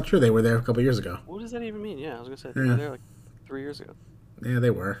guess that's not true. They were there a couple years ago. What does that even mean? Yeah, I was going to say they were there like 3 years ago. Yeah, they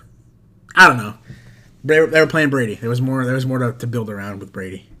were. I don't know. They were playing Brady. There was more to build around with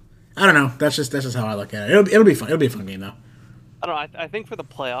Brady. I don't know. That's just how I look at it. It'll be fun. It'll be a fun game though. I don't know. I think for the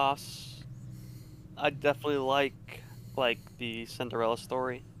playoffs, I definitely like the Cinderella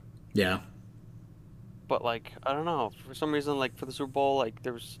story. Yeah. But like, I don't know. For some reason, like for the Super Bowl, like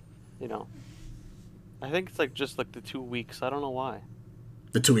there was, I think it's like just like the 2 weeks. I don't know why.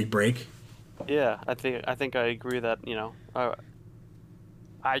 The 2-week break. Yeah, I think I agree that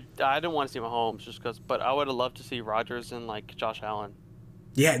I didn't want to see Mahomes just because, but I would have loved to see Rodgers and like Josh Allen.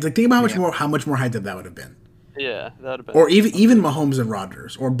 Yeah, like think about how much more hyped up that would have been. Yeah, that would have been. Or even Mahomes and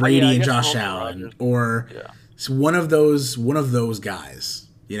Rodgers, or Brady and Josh Allen, or one of those guys.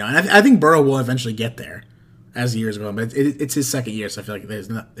 And I think Burrow will eventually get there as the years go on, but it's his second year, so I feel like there's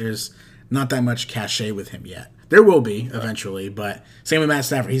not that much cachet with him yet. There will be eventually, but same with Matt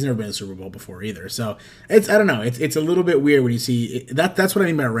Stafford. He's never been in a Super Bowl before either, so I don't know. It's a little bit weird when you see that. That's what I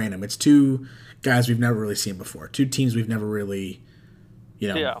mean by random. It's 2 guys we've never really seen before, 2 teams we've never really.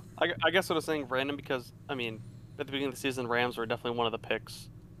 Yeah, I guess what I was saying random because, I mean, at the beginning of the season, Rams were definitely one of the picks.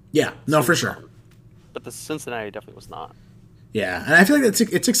 Yeah, no, for sure. but the Cincinnati definitely was not. Yeah, and I feel like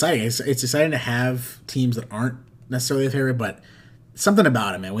it's exciting. It's exciting to have teams that aren't necessarily a favorite, but something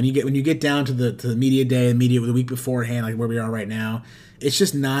about it, man. When you get down to the media day and media the week beforehand, like where we are right now, it's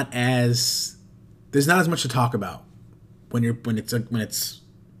just not as there's not as much to talk about when it's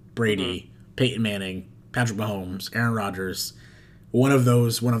Brady, Peyton Manning, Patrick Mahomes, Aaron Rodgers, one of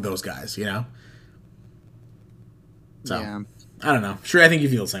those guys, you know. So yeah. I don't know. Sure, I think you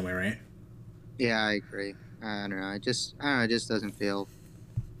feel the same way, right? Yeah, I agree. I don't know. It just doesn't feel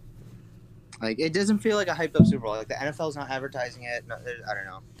like it doesn't feel like a hyped up Super Bowl. Like the NFL's not advertising it. No, I don't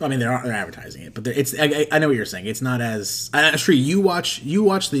know. I mean, they're advertising it, but it's. I know what you're saying. It's not as. Sure, you watch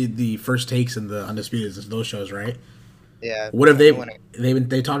the first takes and the Undisputed, those shows, right? Yeah. What have they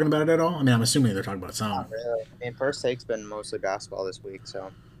talking about it at all? I mean, I'm assuming they're talking about some. Not really. I mean, first take's been mostly basketball this week,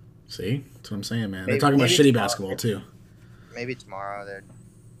 so. See, that's what I'm saying, man. They're talking about shitty basketball too. Maybe tomorrow they're.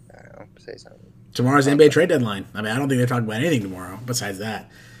 I don't know. Say something. Tomorrow's the NBA trade deadline. I mean, I don't think they're talking about anything tomorrow besides that.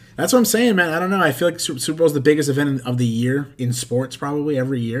 That's what I'm saying, man. I don't know. I feel like Super Bowl is the biggest event of the year in sports, probably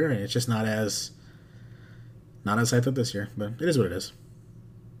every year, and it's just not as hyped up this year. But it is what it is.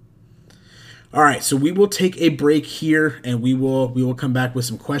 All right, so we will take a break here, and we will come back with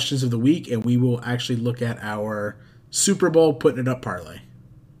some questions of the week, and we will actually look at our Super Bowl putting it up parlay.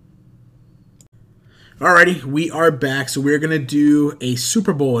 Alrighty, we are back. So we're going to do a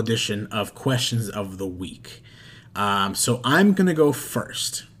Super Bowl edition of Questions of the Week. So I'm going to go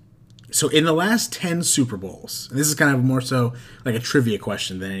first. So in the last 10 Super Bowls, and this is kind of more so like a trivia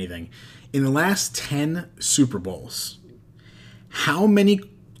question than anything. In the last 10 Super Bowls, how many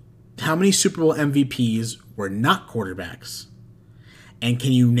Super Bowl MVPs were not quarterbacks? And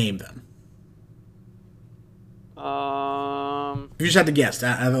can you name them? You just have to guess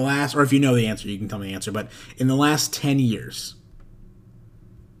out of the last, or if you know the answer, you can tell me the answer. But in the last 10 years,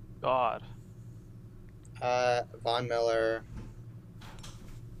 God, Von Miller,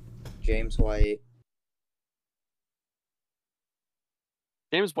 James White.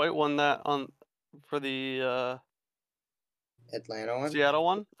 James White won that for the Atlanta one. Seattle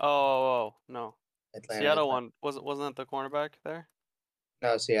one. Oh no, Atlanta. Seattle one wasn't that the cornerback there?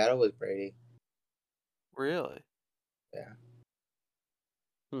 No, Seattle was Brady. Really? Yeah.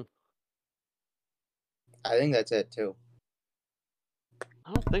 I think that's it too.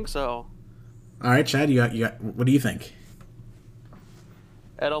 I don't think so. All right, Chad, you got. What do you think?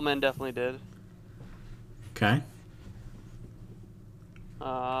 Edelman definitely did. Okay.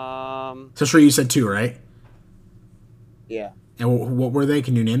 So sure, you said 2, right? Yeah. And what were they?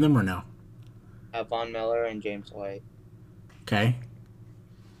 Can you name them or no? Von Miller and James White. Okay.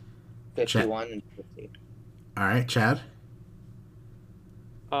 51 and 50. All right, Chad.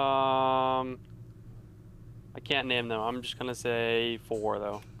 I can't name them. I'm just gonna say 4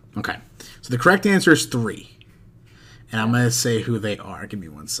 though. Okay. So the correct answer is 3. And I'm gonna say who they are. Give me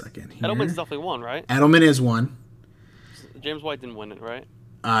 1 second here. Edelman's definitely 1, right? Edelman is 1. James White didn't win it, right?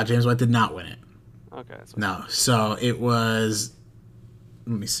 James White did not win it. Okay. No. So it was.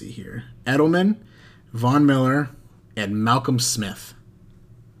 Let me see here. Edelman, Von Miller, and Malcolm Smith.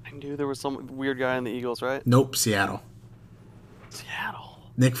 I knew there was some weird guy in the Eagles, right? Nope, Seattle. Seattle.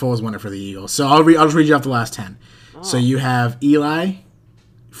 Nick Foles won it for the Eagles. So I'll just read you off the last 10. Oh. So you have Eli,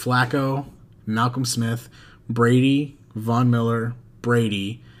 Flacco, Malcolm Smith, Brady, Von Miller,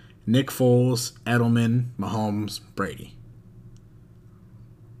 Brady, Nick Foles, Edelman, Mahomes, Brady.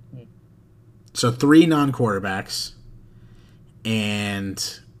 So 3 non-quarterbacks, and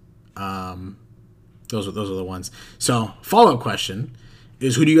those are the ones. So follow-up question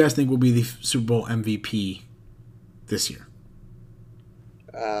is, who do you guys think will be the Super Bowl MVP this year?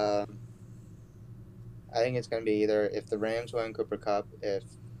 I think it's going to be either if the Rams win, Cooper Kupp. If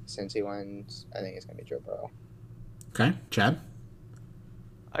Cincy wins, I think it's going to be Joe Burrow. Okay, Chad?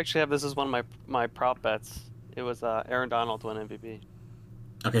 I actually have this as one of my prop bets. It was Aaron Donald to win MVP.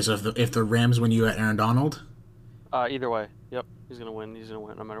 Okay, so if the Rams win, you at Aaron Donald? Either way. Yep, he's going to win. He's going to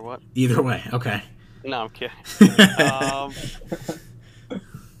win no matter what. Either way, okay. No, I'm kidding.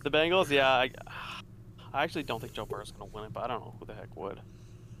 The Bengals, yeah, I actually don't think Joe Burrow's going to win it, but I don't know who the heck would.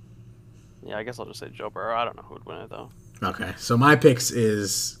 Yeah, I guess I'll just say Joe Burrow. I don't know who would win it, though. Okay, so my picks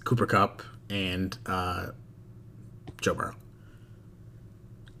is Cooper Kupp and Joe Burrow.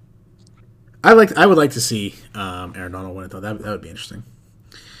 I would like to see Aaron Donald win it, though. That would be interesting.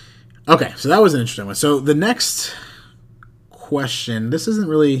 Okay, so that was an interesting one. So the next question, this isn't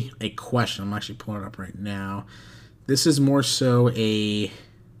really a question. I'm actually pulling it up right now. This is more so a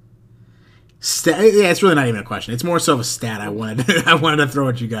stat. Yeah, it's really not even a question. It's more so of a stat I wanted to throw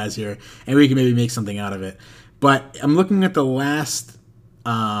at you guys here, and we can maybe make something out of it. But I'm looking at the last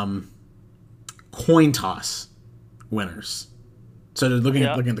coin toss winners. So they're looking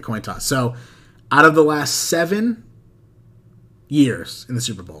at the coin toss. So out of the last 7 years in the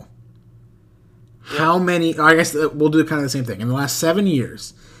Super Bowl, how many? I guess we'll do kind of the same thing. In the last 7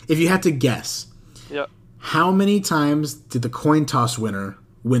 years, if you had to guess, how many times did the coin toss winner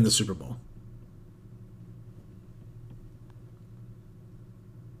win the Super Bowl?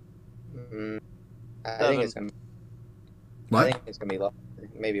 I think it's gonna. What? I think it's gonna be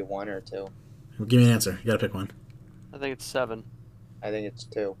maybe 1 or 2. Give me an answer. You gotta pick one. I think it's 7. I think it's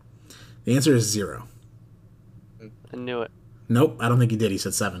 2. The answer is 0. I knew it. Nope, I don't think he did. He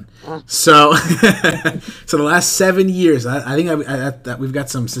said 7. So, so the last 7 years, I think that we've got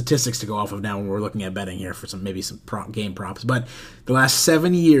some statistics to go off of now when we're looking at betting here for some game props. But the last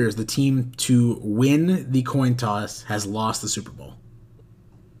 7 years, the team to win the coin toss has lost the Super Bowl.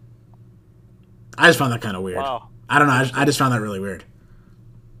 I just found that kind of weird. Wow. I don't know. I just found that really weird.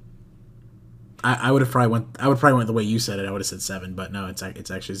 I would have probably went the way you said it. I would have said 7, but no, it's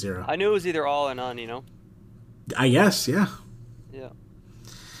actually 0. I knew it was either all or none. I guess, yeah. Yeah.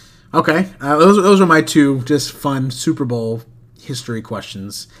 Okay, those are my 2 just fun Super Bowl history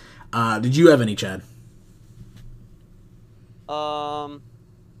questions. Did you have any, Chad?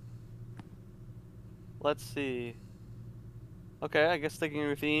 Let's see. Okay, I guess sticking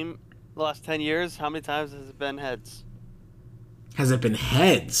with theme. The last 10 years, how many times has it been heads? Has it been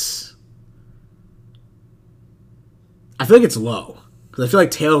heads? I feel like it's low. Because I feel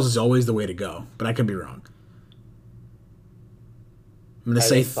like tails is always the way to go. But I could be wrong. I'm going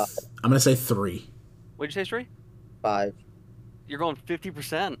to say 3. What'd you say, 3? 5. You're going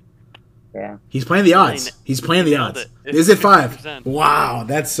 50%. Yeah. He's playing the odds. He's playing the odds. Is it 5? Wow,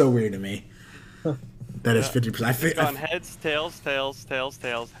 that's so weird to me. That is 50%. I think on heads, tails, tails, tails,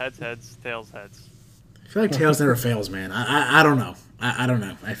 tails, heads, heads, tails, heads. I feel like tails never fails, man. I don't know. I don't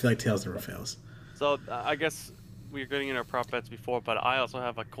know. I feel like tails never fails. So I guess we were getting into our prop bets before, but I also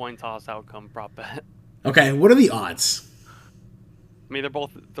have a coin toss outcome prop bet. Okay, what are the odds? I mean, they're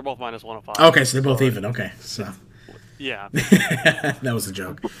both -105. Okay, so they're both even. Okay, so yeah, that was a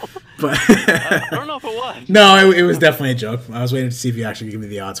joke. But I don't know if it was. No, it was definitely a joke. I was waiting to see if you actually give me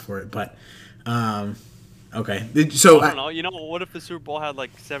the odds for it, but okay. So I don't know. What if the Super Bowl had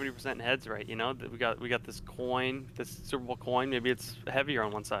like 70% heads, right? We got this coin, this Super Bowl coin. Maybe it's heavier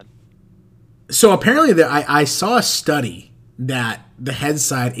on one side. So apparently, I saw a study that the head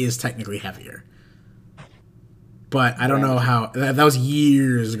side is technically heavier. But I don't know how. That was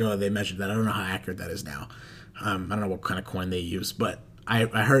years ago that they measured that. I don't know how accurate that is now. I don't know what kind of coin they use, but I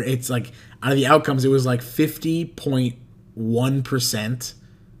heard it's like out of the outcomes, it was like 50.1%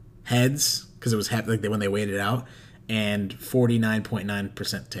 heads because it was like when they weighed it out, and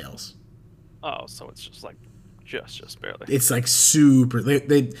 49.9% tails. Oh, so it's just like just barely. It's like super.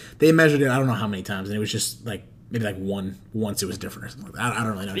 They measured it. I don't know how many times, and it was just like. Maybe like once it was different or something like that. I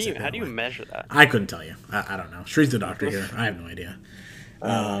don't really know. How do you measure that? I couldn't tell you. I don't know. Shree's the doctor here. I have no idea.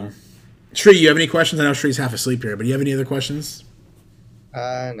 Shree, you have any questions? I know Shree's half asleep here, but do you have any other questions?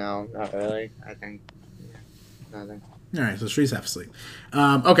 No, not really. I think nothing. All right, so Shree's half asleep.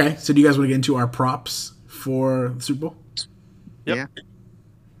 Okay, so do you guys want to get into our props for the Super Bowl? Yep. Yeah.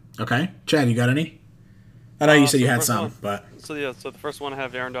 Okay. Chad, you got any? I know you said you had some, but... So the first one I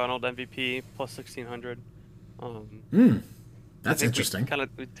have Aaron Donald, MVP, plus 1,600. That's interesting. We kind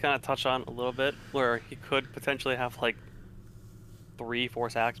of touched on a little bit where he could potentially have like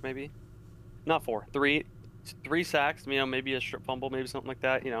 3-4 sacks, maybe not 4, 3 sacks. Maybe a strip fumble, maybe something like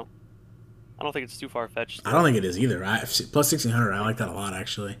that. I don't think it's too far fetched. I don't think it is either. Plus 1,600, I like that a lot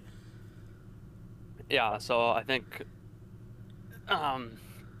actually. Yeah, so I think I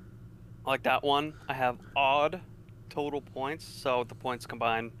like that one. I have odd total points, so the points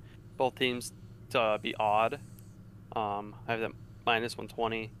combined, both teams to be odd. I have that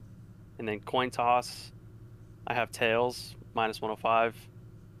 -120, and then coin toss, I have tails -105,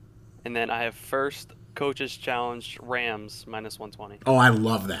 and then I have first coaches challenge Rams -120. Oh, I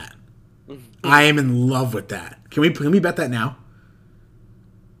love that. I am in love with that. Can we bet that now?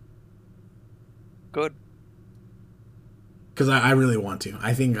 Good. Because I really want to.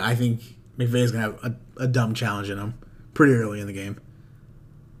 I think McVay's gonna have a dumb challenge in him pretty early in the game.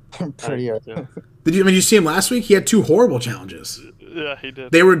 Pretty early. Did you see him last week? He had 2 horrible challenges. Yeah, he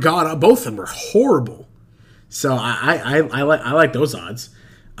did. They were both of them were horrible. So I like those odds.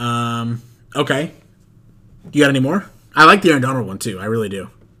 Okay. You got any more? I like the Aaron Donald one too. I really do.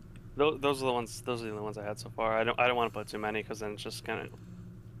 Those are the ones. Those are the only ones I had so far. I don't want to put too many because then it's just kind of.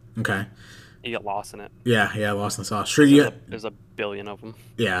 Okay. You get lost in it. Yeah, lost in the sauce. Sure, there's a billion of them.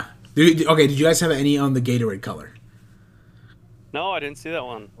 Yeah. Okay. Did you guys have any on the Gatorade color? No, I didn't see that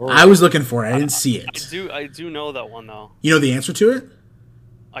one. I was looking for it. I didn't see it. I do know that one though. You know the answer to it?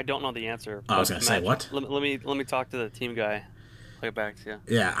 I don't know the answer. Oh, I was gonna say what? Let me talk to the team guy. I'll get back to you.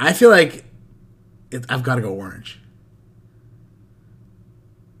 Yeah, I feel like I've got to go orange.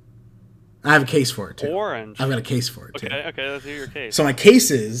 I have a case for it too. Orange. I've got a case for it too. Okay, let's hear your case. So my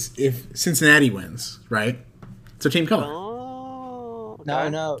case is if Cincinnati wins, right? It's their team color. Oh. Okay.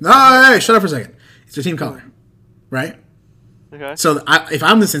 No. No, hey, shut up for a second. It's their team color, right? Okay. So if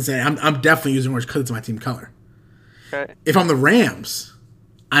I'm the Cincinnati, I'm definitely using orange because it's my team color. Okay. If I'm the Rams,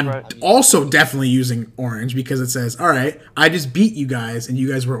 I'm also definitely using orange because it says, all right, I just beat you guys and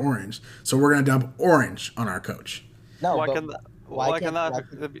you guys were orange. So we're going to dump orange on our coach. No, why can't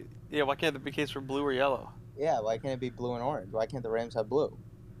that be the case for blue or yellow? Yeah, why can't it be blue and orange? Why can't the Rams have blue?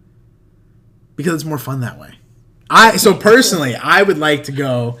 Because it's more fun that way. So personally, I would like to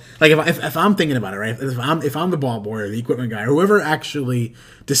go like if I'm thinking about it, right? If I'm the ball boy or the equipment guy, or whoever actually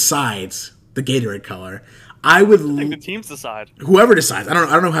decides the Gatorade color, I think the teams decide. Whoever decides, I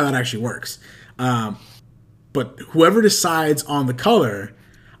don't know how that actually works, but whoever decides on the color,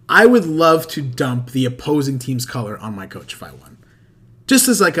 I would love to dump the opposing team's color on my coach if I won, just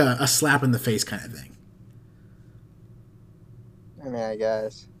as like a slap in the face kind of thing. I mean, I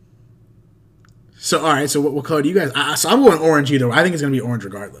guess. So, all right. So, what color do you guys? So, I'm going orange either way. I think it's going to be orange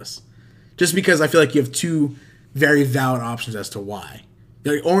regardless, just because I feel like you have two very valid options as to why.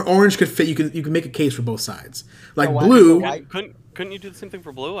 Like, orange could fit. You can make a case for both sides. Like blue. Couldn't you do the same thing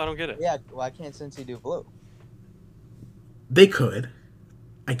for blue? I don't get it. Yeah. Why can't Cincy do blue? They could,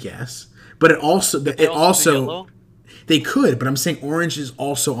 I guess, but they could. But I'm saying orange is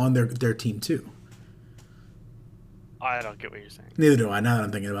also on their team too. I don't get what you're saying. Neither do I. Now that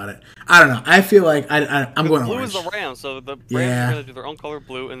I'm thinking about it, I don't know. I feel like I'm going blue orange. Blue is the Rams, so the Rams are going to do their own color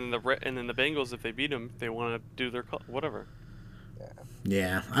blue, and then the Bengals, if they beat them, they want to do their whatever.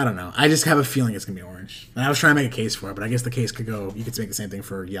 Yeah, I don't know. I just have a feeling it's going to be orange. And I was trying to make a case for it, but I guess the case could go. You could make the same thing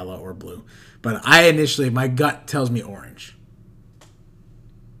for yellow or blue. But my gut tells me orange.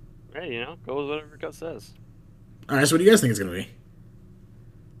 Hey, go with whatever your gut says. All right, so what do you guys think it's going to be?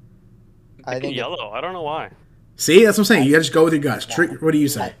 I think yellow. I don't know why. See, that's what I'm saying. You got to just go with your guts. What do you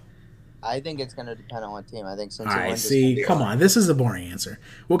say? I think it's going to depend on what team. I think. All right, see, come on. This is a boring answer.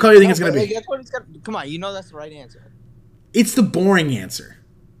 What color do you think it's going to be? That's what it's got. Come on, that's the right answer. It's the boring answer.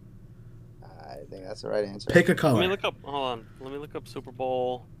 I think that's the right answer. Pick a color. Hold on. Let me look up Super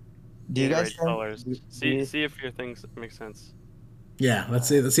Bowl. Do you guys colors? See if your things make sense. Yeah, let's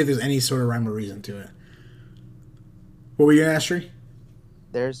see if there's any sort of rhyme or reason to it. What were you gonna ask, Shree?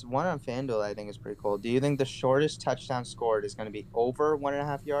 There's one on FanDuel I think is pretty cool. Do you think the shortest touchdown scored is going to be over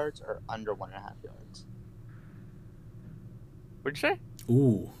 1.5 yards or under 1.5 yards? What'd you say?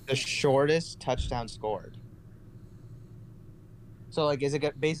 Ooh. The shortest touchdown scored. So, is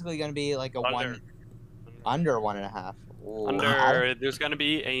it basically going to be like under 1.5? Ooh. Under. There's going to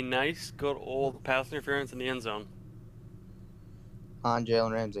be a nice, good old pass interference in the end zone. On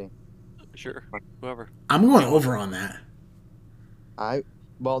Jalen Ramsey. Sure. Whoever. I'm going over on that. I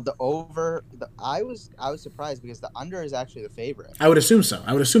was surprised because the under is actually the favorite. I would assume so.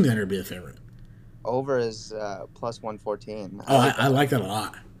 I would assume the under would be the favorite. Over is plus 114. I like that a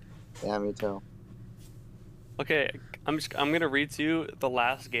lot. Yeah, me too. Okay, I'm gonna read to you the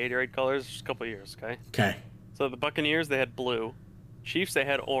last Gatorade colors just a couple years. Okay. So the Buccaneers, they had blue. Chiefs, they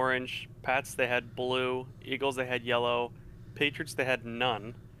had orange. Pats, they had blue. Eagles, they had yellow. Patriots, they had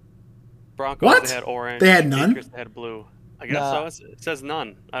none. Broncos, what? They had orange. They had none? Patriots, they had blue. I guess so. It says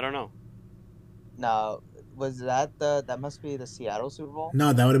none. I don't know. No, was that that must be the Seattle Super Bowl?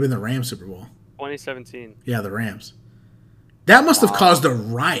 No, that would have been the Rams Super Bowl. 2017. Yeah, the Rams. That must have caused a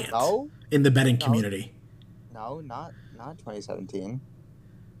riot in the betting community. No, not 2017.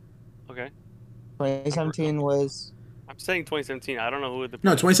 Okay. 2017 was... I'm saying 2017. I don't know who the...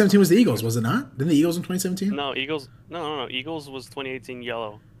 No, 2017 was the Eagles, was it not? Didn't the Eagles in 2017? No, Eagles... No. Eagles was 2018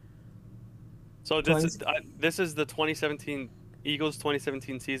 yellow. So this is the 2017 Eagles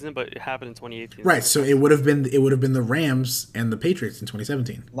 2017 season, but it happened in 2018. Right, so it would have been the Rams and the Patriots in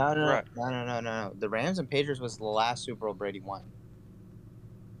 2017. No. The Rams and Patriots was the last Super Bowl Brady won.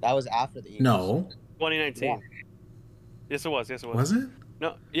 That was after the Eagles. No. 2019. Yeah. Yes, it was. Was it?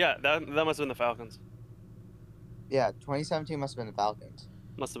 No, yeah, that must have been the Falcons. Yeah, 2017 must have been the Falcons.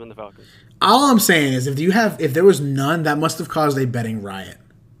 Must have been the Falcons. All I'm saying is if there was none, that must have caused a betting riot.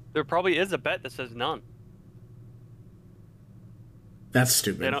 There probably is a bet that says none. That's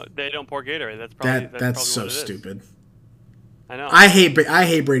stupid. They don't pour Gatorade. That's probably so what it stupid. Is. I know. I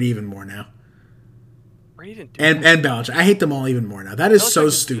hate Brady even more now. Brady didn't do that. And Belichick. I hate them all even more now. That is so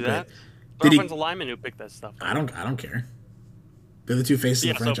stupid. The offensive lineman who picked that stuff. I don't care. They're the two faces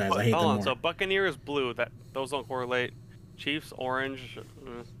of the franchise. I hate them more. So Buccaneers blue. Those don't correlate. Chiefs orange.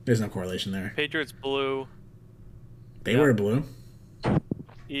 There's no correlation there. Patriots blue. They wear blue.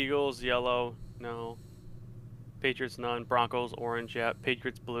 Eagles yellow. No. Patriots none. Broncos orange. Yeah.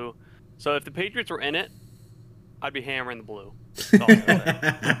 Patriots blue. So if the Patriots were in it, I'd be hammering the blue.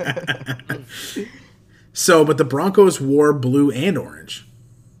 So, but the Broncos wore blue and orange.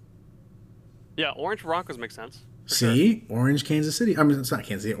 Yeah, orange Broncos makes sense. See? Sure. Orange Kansas City. I mean, it's not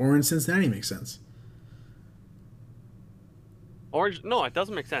Kansas City. Orange Cincinnati makes sense. Orange, no, it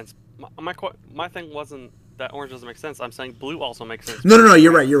doesn't make sense. My thing wasn't that orange doesn't make sense. I'm saying blue also makes sense. No,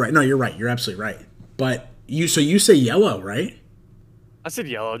 you're right. No, you're right. You're absolutely right. But you say yellow, right? I said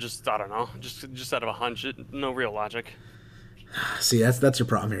yellow. Just I don't know. Just out of a hunch. No real logic. See, that's your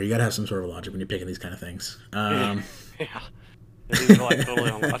problem here. You gotta have some sort of logic when you're picking these kind of things. Yeah, these are like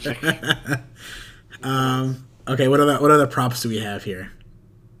totally on logic. Okay, what other props do we have here?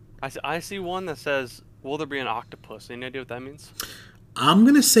 I see one that says, "Will there be an octopus?" Any idea what that means? I'm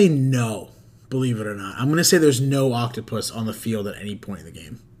gonna say no. Believe it or not, I'm gonna say there's no octopus on the field at any point in the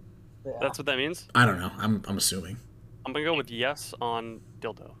game. Yeah. That's what that means? I don't know. I'm assuming. I'm gonna go with yes on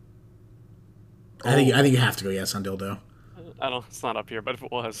dildo. I think you have to go yes on dildo. I don't. It's not up here, but if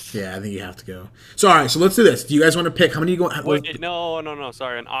it was, yeah, I think you have to go. So all right, so let's do this. Do you guys want to pick? How many you go? Wait, no.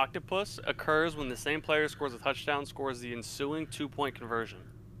 Sorry, an octopus occurs when the same player scores a touchdown, scores the ensuing 2-point conversion.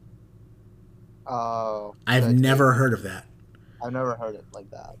 Oh, I've never heard of that. I've never heard it like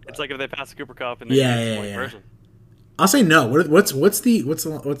that. But... It's like if they pass the Cooper Cup and they get a 2-point conversion. I'll say no. What's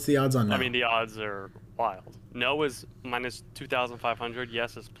the odds on no? I mean, the odds are wild. No is minus 2,500.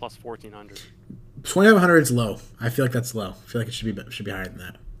 Yes is plus 1,400. 2,500 is low. I feel like that's low. I feel like it should be higher than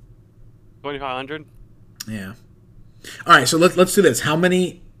that. 2,500. Yeah. All right, so let's do this. How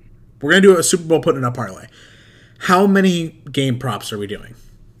many? We're gonna do a Super Bowl putting up parlay. How many game props are we doing?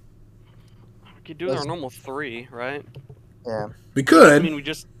 We could do our normal 3, right? Yeah. We could. I mean, we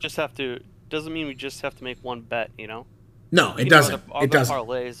just have to. Doesn't mean we just have to make one bet, you know? No, it doesn't. It doesn't.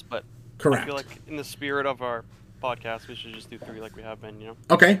 Parlays, but correct. I feel like in the spirit of our podcast, we should just do 3 like we have been, you know?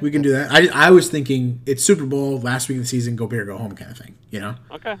 Okay, we can do that. I was thinking it's Super Bowl, last week of the season, go big or go home kind of thing, you know?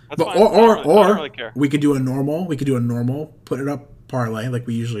 Okay, that's fine. Or I don't really care. we could do a normal, put it up parlay like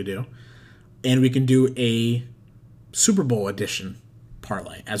we usually do, and we can do a Super Bowl edition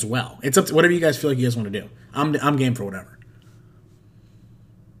parlay as well. It's up to whatever you guys feel like you guys want to do. I'm game for whatever.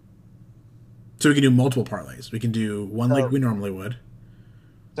 So we can do multiple parlays. We can do one like we normally would.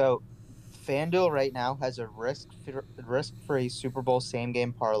 So FanDuel right now has a risk-free Super Bowl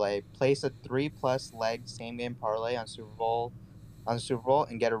same-game parlay. Place a 3+ leg same-game parlay on the Super Bowl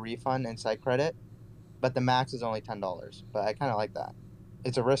and get a refund and site credit. But the max is only $10. But I kind of like that.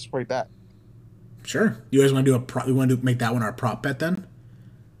 It's a risk-free bet. Sure. You guys want to do we want to make that one our prop bet then?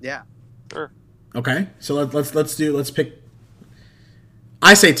 Yeah. Sure. Okay. So let's pick.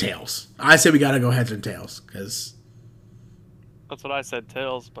 I say tails. I say we got to go heads and tails because. That's what I said,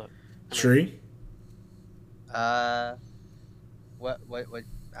 tails, but. Tree. What?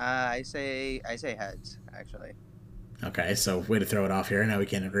 I say heads actually. Okay, so way to throw it off here. Now we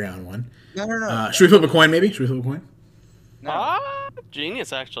can't agree on one. No. Should we flip a coin? Maybe. Should we flip a coin? No.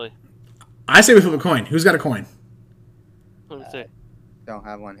 Genius, actually. I say we flip a coin. Who's got a coin? Let me see. Don't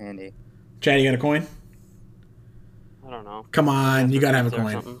have one handy. Chad, you got a coin? I don't know. Come on, you gotta have a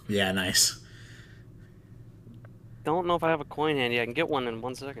coin. Yeah, nice. Don't know if I have a coin handy. I can get one in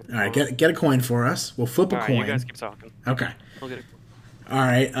 1 second. All right, get a coin for us. We'll flip a coin. You guys keep talking. Okay. I'll get it. All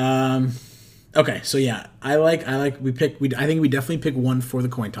right. Okay. So yeah, I think we definitely pick one for the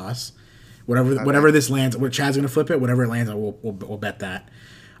coin toss. Whatever this lands, where Chad's gonna flip it. Whatever it lands, we'll bet that.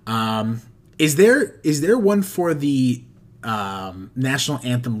 Is there one for the national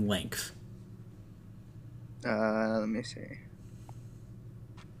anthem length? Let me see.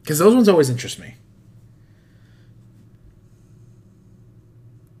 Because those ones always interest me.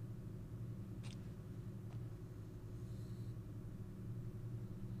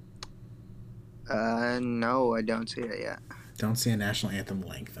 No, I don't see it yet. Don't see a national anthem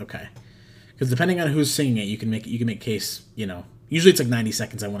length. Okay. Because depending on who's singing it, you can make case. You know, usually it's like 90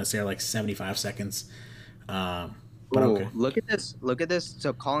 seconds. I want to say, or like 75 seconds. But okay. Look at this.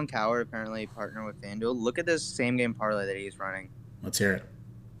 So Colin Cowherd apparently partnered with FanDuel. Look at this same game parlay that he's running. Let's hear it.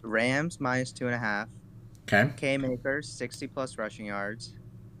 Rams -2.5. Okay. K-Maker 60+ rushing yards.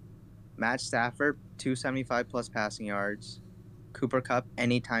 Matt Stafford 275+ passing yards. Cooper Kupp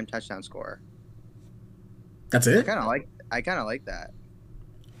anytime touchdown scorer. That's it? I kind of like that.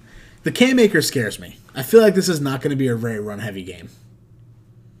 The K-Maker scares me. I feel like this is not going to be a very run-heavy game.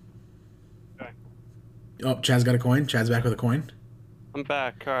 Okay. Oh, Chad's got a coin. Chad's back with a coin. I'm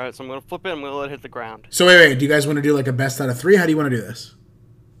back. All right, so I'm gonna flip it. I'm gonna let it hit the ground. So wait. Do you guys want to do like a best out of 3? How do you want to do this?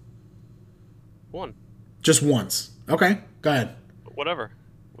 1. Just once. Okay. Go ahead. Whatever.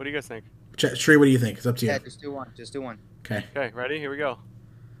 What do you guys think? Tree, what do you think? It's up to you. Yeah, just do one. Just do one. Okay. Okay, ready? Here we go.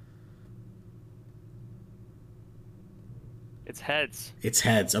 It's heads. It's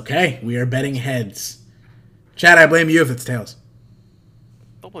heads. Okay. We are betting heads. Chad, I blame you if it's tails.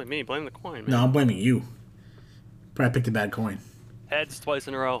 Don't blame me. Blame the coin, man. No, I'm blaming you. Probably picked a bad coin. Heads twice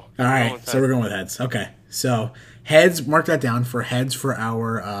in a row. All right, so we're going with heads. Okay, so heads. Mark that down for heads for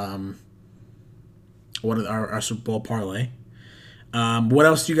our our Super Bowl parlay. What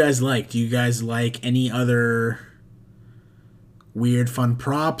else do you guys like? Do you guys like any other weird fun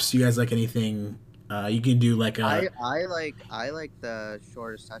props? Do you guys like anything? You can do like a I like the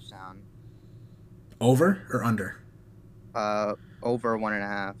shortest touchdown. Over or under? Over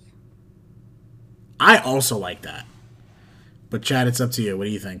 1.5. I also like that. But Chad, it's up to you. What do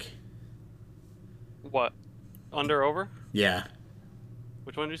you think? What? Under, over? Yeah.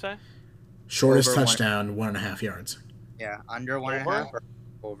 Which one did you say? Shortest over touchdown, 1.5 yards. Yeah, under 1.5 or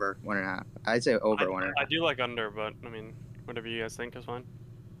over 1.5. I'd say over 1.5. I do like under, but I mean, whatever you guys think is fine.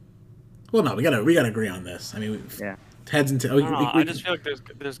 Well, no, we gotta agree on this. I mean, heads into. I just feel like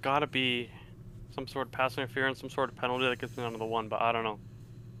there's got to be some sort of pass interference, some sort of penalty that gets me down to the 1, but I don't know.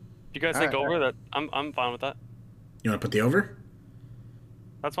 If you guys think over, that I'm fine with that. You want to put the over?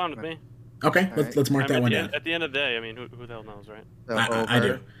 That's fine with me. Okay, let's mark that one down. At the end of the day, I mean, who the hell knows, right? So I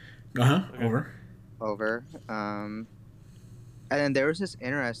do. Okay. Over. And then there was this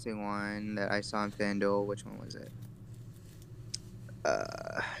interesting one that I saw on FanDuel. Which one was it?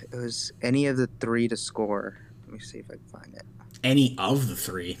 It was any of the 3 to score. Let me see if I can find it. Any of the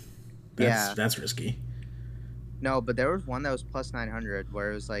 3? That's risky. No, but there was one that was plus 900 where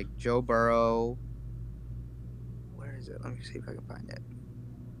it was like Joe Burrow. Where is it? Let me see if I can find it.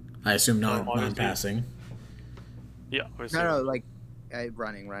 I assume non-passing. Yeah. No, like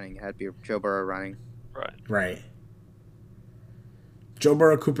running. It had to be Joe Burrow running. Right. Joe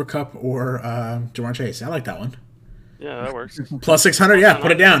Burrow, Cooper Kupp, or Ja'Marr Chase. I like that one. Yeah, that works. Plus 600, yeah,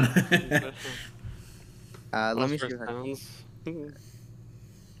 put it down. Let me see.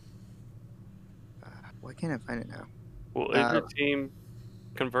 Why can't I find it now? Will every team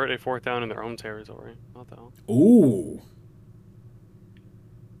convert a 4th down in their own territory? What the hell? Ooh.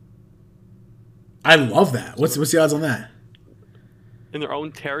 I love that. What's the odds on that? In their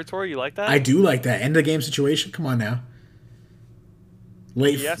own territory? You like that? I do like that. End of game situation. Come on now.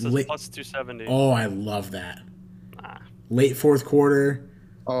 Yes, it's plus 270. Oh, I love that. Late 4th quarter.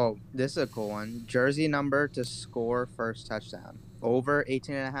 Oh, this is a cool one. Jersey number to score first touchdown. Over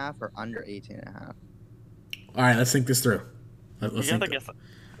 18.5 or under 18.5. All right, let's think this through.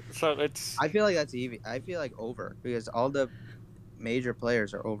 So it's. I feel like that's easy. I feel like over because all the major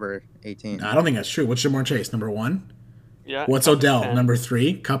players are over 18. No, I don't think that's true. What's Ja'Marr Chase? Number 1? Yeah. What's Odell? Number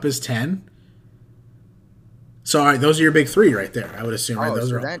 3. Kupp is 10. So, all right, those are your big 3 right there, I would assume.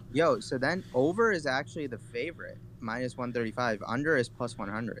 Right? So then over is actually the favorite, minus 135. Under is plus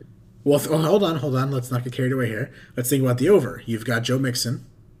 100. Well, hold on. Let's not get carried away here. Let's think about the over. You've got Joe Mixon.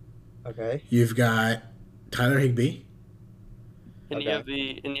 Okay. You've got Tyler Higbee. And you have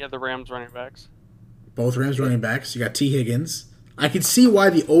the Rams running backs. Both Rams running backs. You got T. Higgins. I can see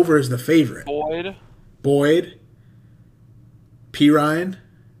why the over is the favorite. Boyd. P. Ryan.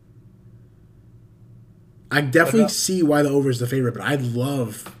 I definitely see why the over is the favorite, but I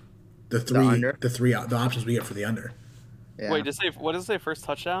love the options we get for the under. Yeah. Wait, what does it say? First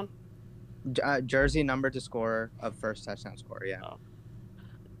touchdown? Jersey number to score of first touchdown score. Yeah. Oh.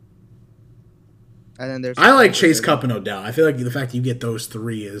 And then there's. I like Chase, Kupp, and Odell. I feel like the fact that you get those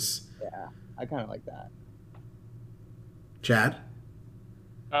 3 is. Yeah, I kind of like that. Chad.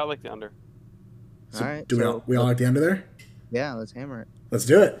 I like the under. So all right. We all like the under there? Yeah, let's hammer it. Let's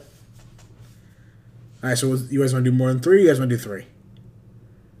do it. All right, so you guys want to do more than 3? You guys want to do 3?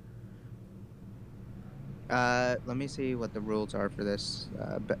 Let me see what the rules are for this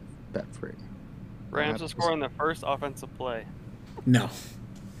bet free. Rams to score on the first offensive play. No.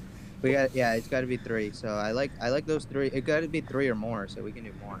 It's got to be 3. So I like those 3. It got to be 3 or more, so we can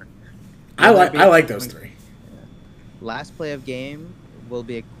do more. I like those 3. Yeah. Last play of game will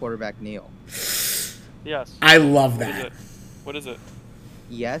be a quarterback kneel. Yes. I love that. What is it?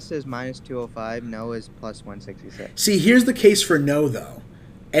 Yes is minus 205. No is plus 166. See, here's the case for no, though.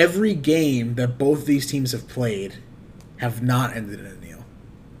 Every game that both these teams have played have not ended in a kneel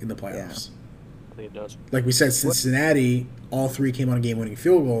in the playoffs. Yeah. I think it does. Like we said, Cincinnati, all 3 came on game-winning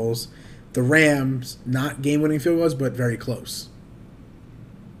field goals. The Rams, not game-winning field goals, but very close.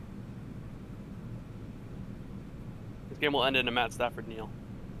 game will end in a Matt Stafford kneel.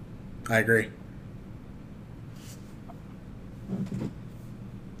 I agree.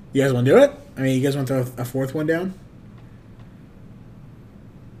 You guys want to do it? I mean, you guys want to throw a fourth one down?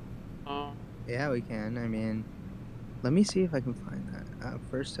 Yeah, we can. I mean, let me see if I can find that.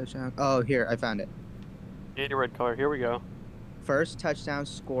 First touchdown. Oh, here, I found it. Yeah, red color. Here we go. First touchdown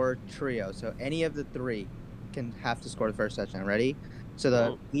score trio. So any of the three can have to score the first touchdown. Ready? So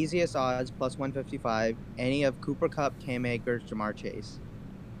the easiest odds, plus 155. Any of Cooper Kupp, Cam Akers, Jamar Chase.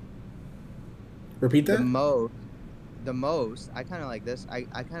 Repeat that? The most, I kind of like this. I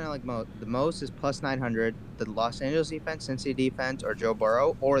kind of like the most is plus 900. The Los Angeles defense, Cincy defense, or Joe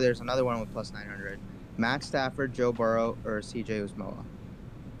Burrow. Or there's another one with plus 900. Matt Stafford, Joe Burrow, or CJ Uzomah.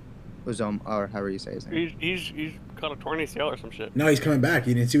 Or however you say his name. He's got a torn ACL or some shit. No, he's coming back.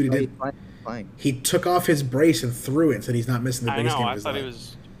 You didn't see what he did? He's playing. He took off his brace and threw it and said he's not missing the biggest game of his life. I thought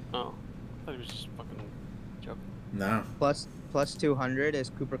he was just fucking joking. No. Plus 200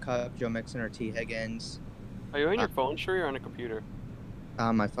 is Cooper Kupp, Joe Mixon, or T. Higgins. Are you on your phone, Sherry, or on a computer?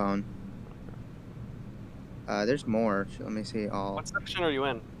 On my phone. There's more. Let me see all. What section are you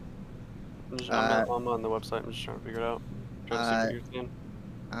in? I'm on the website. I'm just trying to figure it out. Trying to see what you're seeing.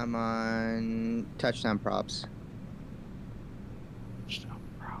 I'm on touchdown props. Touchdown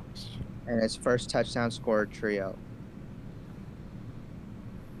props. And it's first touchdown score trio.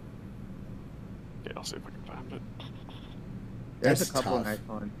 Okay, I'll see if I can find it. There's a couple nice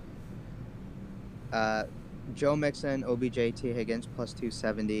ones. Joe Mixon, OBJ, T. Higgins, plus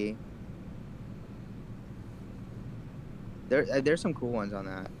 270. There's some cool ones on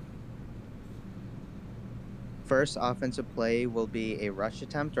that. First offensive play will be a rush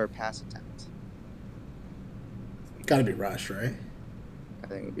attempt or a pass attempt. Gotta be rush, right? I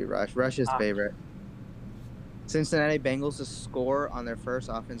think it'd be rush. Rush is favorite. Cincinnati Bengals to score on their first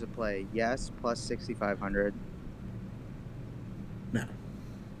offensive play. Yes, plus 6,500. No.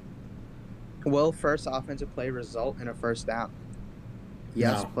 Will first offensive play result in a first down?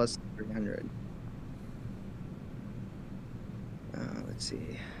 Yes, No. plus 300. Let's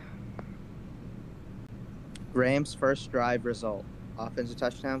see. Rams first drive result. Offensive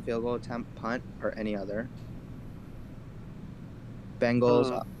touchdown, field goal attempt, punt, or any other.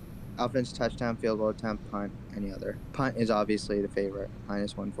 Bengals offensive touchdown, field goal attempt, punt, any other. Punt is obviously the favorite,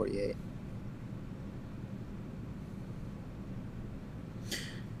 minus 148.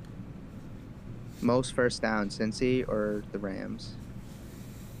 Most first down, Cincy or the Rams?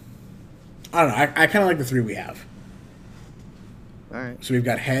 I don't know. I kind of like the three we have. All right. So we've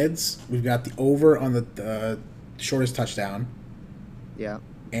got heads. We've got the over on the shortest touchdown. Yeah.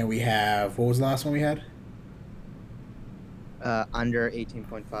 And we have, what was the last one we had? Under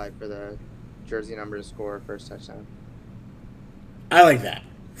 18.5 for the jersey number to score first touchdown. I like that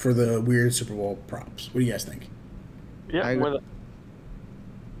for the weird Super Bowl props. What do you guys think? Yeah,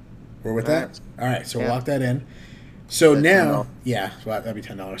 we're with that? All right, so we'll lock that in. So that's now, so that'd be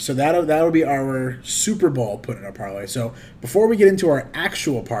 $10. So that'll be our Super Bowl put in our parlay. So before we get into our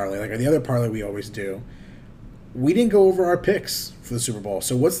actual parlay, like the other parlay we always do, we didn't go over our picks for the Super Bowl.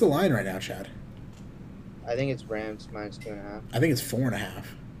 So what's the line right now, Chad? I think it's Rams minus 2.5. I think it's 4.5.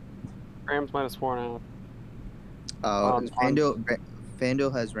 Rams minus 4.5. Oh,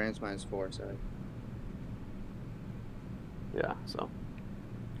 FanDuel has Rams minus 4. Sorry. Yeah. So.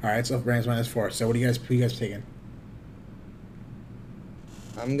 All right, so Rams minus 4. So who you guys taking?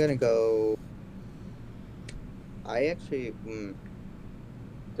 I'm gonna go. I actually,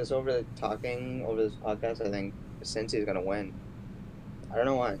 just talking over this podcast, I think Cincy is gonna win. I don't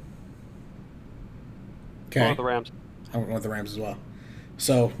know why. Okay. I want the Rams. I want the Rams as well.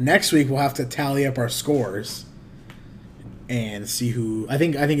 So next week we'll have to tally up our scores and see who. I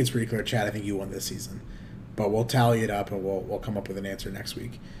think it's pretty clear, Chad. I think you won this season, but we'll tally it up and we'll come up with an answer next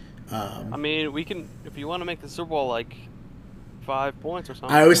week. I mean, we can if you want to make the Super Bowl like 5 points or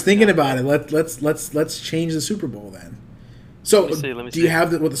something. I was thinking about it. Let's change the Super Bowl then. So let me see. You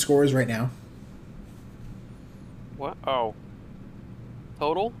have what the score is right now? What? Oh.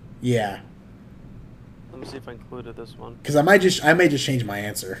 Total? Yeah. Let me see if I included this one. Because I may just change my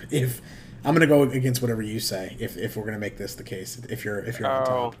answer if I'm gonna go against whatever you say. If we're gonna make this the case, if you're on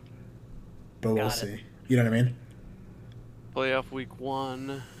top. But we'll see. You know what I mean? Playoff week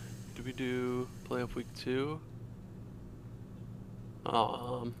 1. Do we do playoff week 2?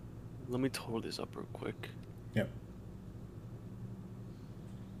 Let me total this up real quick. Yep.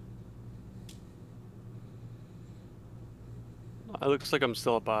 It looks like I'm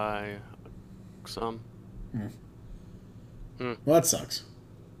still up by some. Well, that sucks.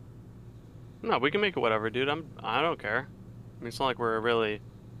 No, we can make it whatever, dude. I don't care. I mean, it's not like we're really,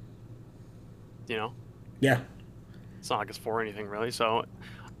 Yeah. It's not like it's for anything really. So,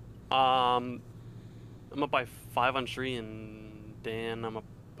 I'm up by 5 on Shree, and Dan, I'm up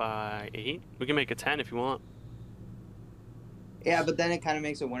by 8. We can make it 10 if you want. Yeah, but then it kind of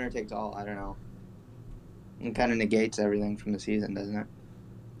makes it winner takes all. I don't know. It kind of negates everything from the season, doesn't it?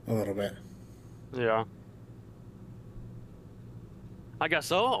 A little bit. Yeah. I guess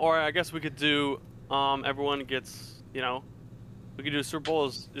so. Or I guess we could do, everyone gets, we could do Super Bowl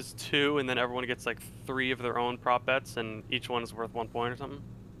is 2, and then everyone gets like 3 of their own prop bets, and each one is worth 1 point or something.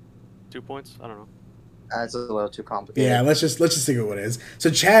 2 points? I don't know. That's a little too complicated. Yeah, let's just think of what it is. So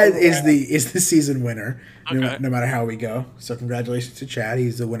Chad is the season winner, okay. no matter how we go. So congratulations to Chad.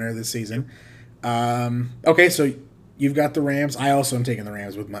 He's the winner of the season. Okay, so you've got the Rams. I also am taking the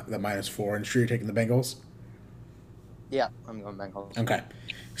Rams with the -4, and sure you're taking the Bengals. Yeah, I'm going Bengals. Okay.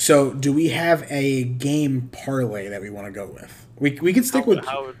 So do we have a game parlay that we want to go with? We could stick with.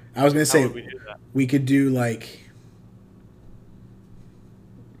 I was going to say we could do like.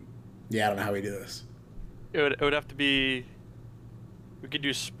 Yeah, I don't know how we do this. It would have to be. We could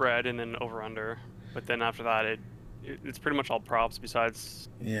do spread and then over under, but then after that it's pretty much all props besides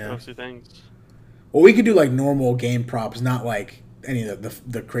those 2 things. Well, we could do like normal game props, not like any of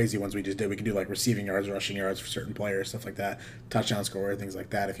the crazy ones we just did. We could do like receiving yards, rushing yards for certain players, stuff like that, touchdown score, things like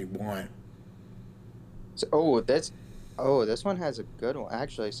that if you want. So, this one has a good one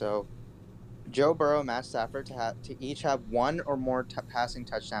actually. So, Joe Burrow, Matt Stafford to each have 1 or more passing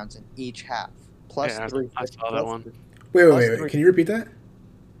touchdowns in each half. Plus 3. I saw that one. Wait. Can you repeat that?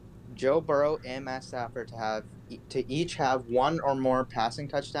 Joe Burrow and Matt Stafford to each have 1 or more passing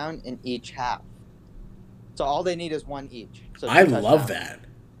touchdown in each half. So all they need is 1 each. So I love that.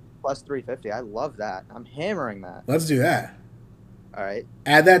 Plus 350. I love that. I'm hammering that. Let's do that. All right.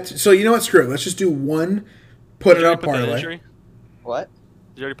 Add that. So you know what? Screw it. Let's just do one. Put it up parlay. What?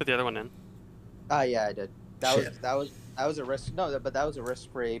 Did you already put the other one in? Yeah, I did. That was a risk. No, but that was a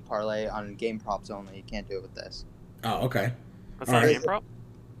risk-free parlay on game props only. You can't do it with this. Oh, okay. That's not a game prop?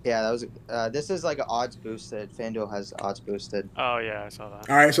 Yeah, that was. This is like an odds boosted. FanDuel has odds boosted. Oh yeah, I saw that.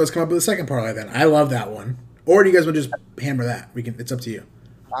 All right, so let's come up with a second parlay then. I love that one. Or do you guys want to just hammer that? It's up to you.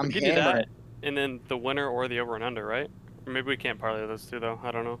 I'm we can do that, and then the winner or the over and under, right? Or maybe we can't parlay those 2 though.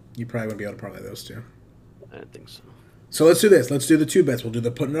 I don't know. You probably wouldn't be able to parlay those 2. I don't think so. So let's do this. Let's do the 2 bets. We'll do the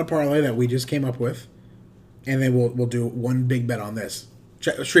putting a parlay that we just came up with, and then we'll do one big bet on this.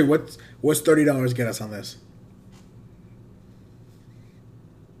 Shree, what's $30 get us on this?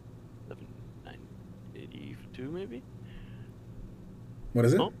 7,982 maybe. What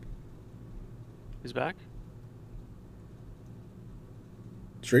is it? Oh. He's back.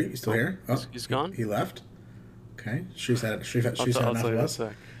 Shree, you still here? Oh, he's gone. He left. Okay. Shree's had enough of us.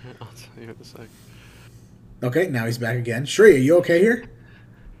 I'll tell you in a sec. Okay, now he's back again. Shree, are you okay here?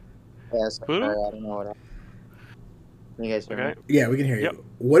 Yes. I don't know what happened. Can you guys hear me? Yeah, we can hear you.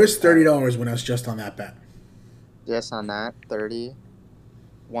 What is $30 win us just on that bet? Just on that, 30,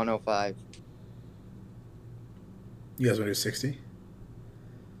 105. You guys want to do 60?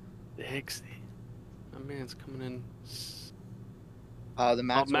 60. My man's coming in. The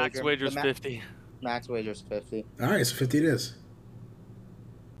max wager's 50. Max wager's 50. All right, so 50 it is.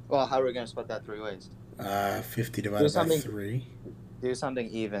 Well, how are we going to split that 3 ways? 50 divided by 3. Do something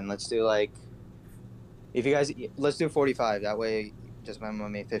even. Let's do like, let's do 45. That way, just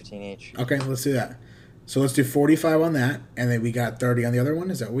minimum me 15 each. Okay, let's do that. So let's do 45 on that, and then we got 30 on the other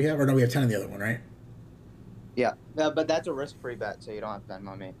one. Is that what we have? Or no, we have 10 on the other one, right? Yeah, but that's a risk-free bet, so you don't have to spend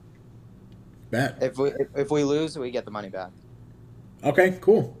money. Bet. If we lose, we get the money back. Okay,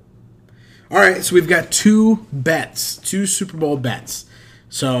 cool. All right, so we've got 2 bets, 2 Super Bowl bets.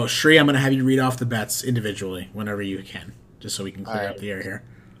 So, Shree, I'm going to have you read off the bets individually whenever you can, just so we can clear up the air here.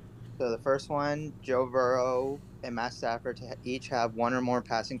 So the first one, Joe Burrow and Matt Stafford to each have 1 or more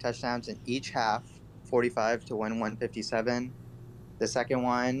passing touchdowns in each half, 45 to win 157. The second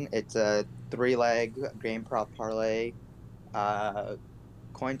one, it's a 3-leg game prop parlay.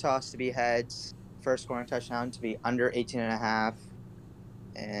 Coin toss to be heads. First scoring touchdown to be under 18.5.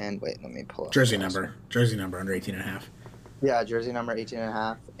 And wait, let me pull up. Jersey number under 18.5. Yeah, jersey number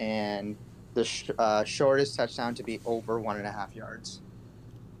 18.5. And the shortest touchdown to be over 1.5 yards.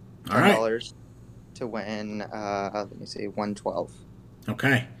 All right. $10 to win, let me see, 112.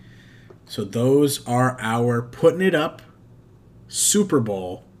 Okay. So those are our putting it up Super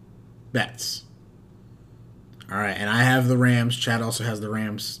Bowl bets. All right, and I have the Rams. Chad also has the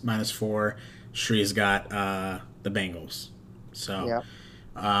Rams -4. Shree's got the Bengals. So, yeah.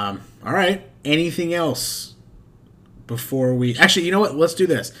 All right. Anything else before we... Actually, you know what? Let's do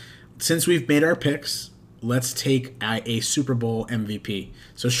this. Since we've made our picks, let's take a Super Bowl MVP.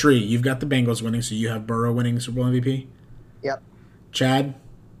 So Shri, you've got the Bengals winning, so you have Burrow winning Super Bowl MVP. Yep. Chad.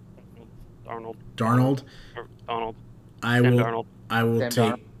 Darnold. Darnold. Donald. I Sam will. Darnold. I will Sam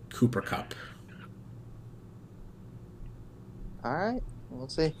take Darnold. Cooper Kupp. All right. We'll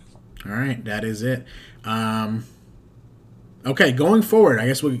see. All right, that is it. Okay, going forward, I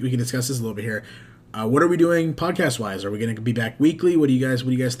guess we can discuss this a little bit here. What are we doing podcast wise? Are we going to be back weekly? What are you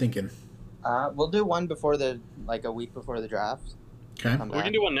guys thinking? We'll do one before a week before the draft. Okay. We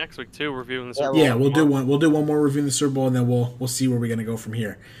can do one next week too, reviewing the Super Yeah, Bowl. Yeah, we'll do one. We'll do one more reviewing the Super Bowl, and then we'll see where we're going to go from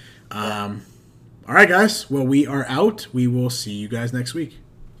here. All right, guys. Well, we are out. We will see you guys next week.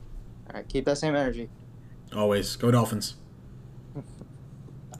 All right. Keep that same energy. Always go Dolphins.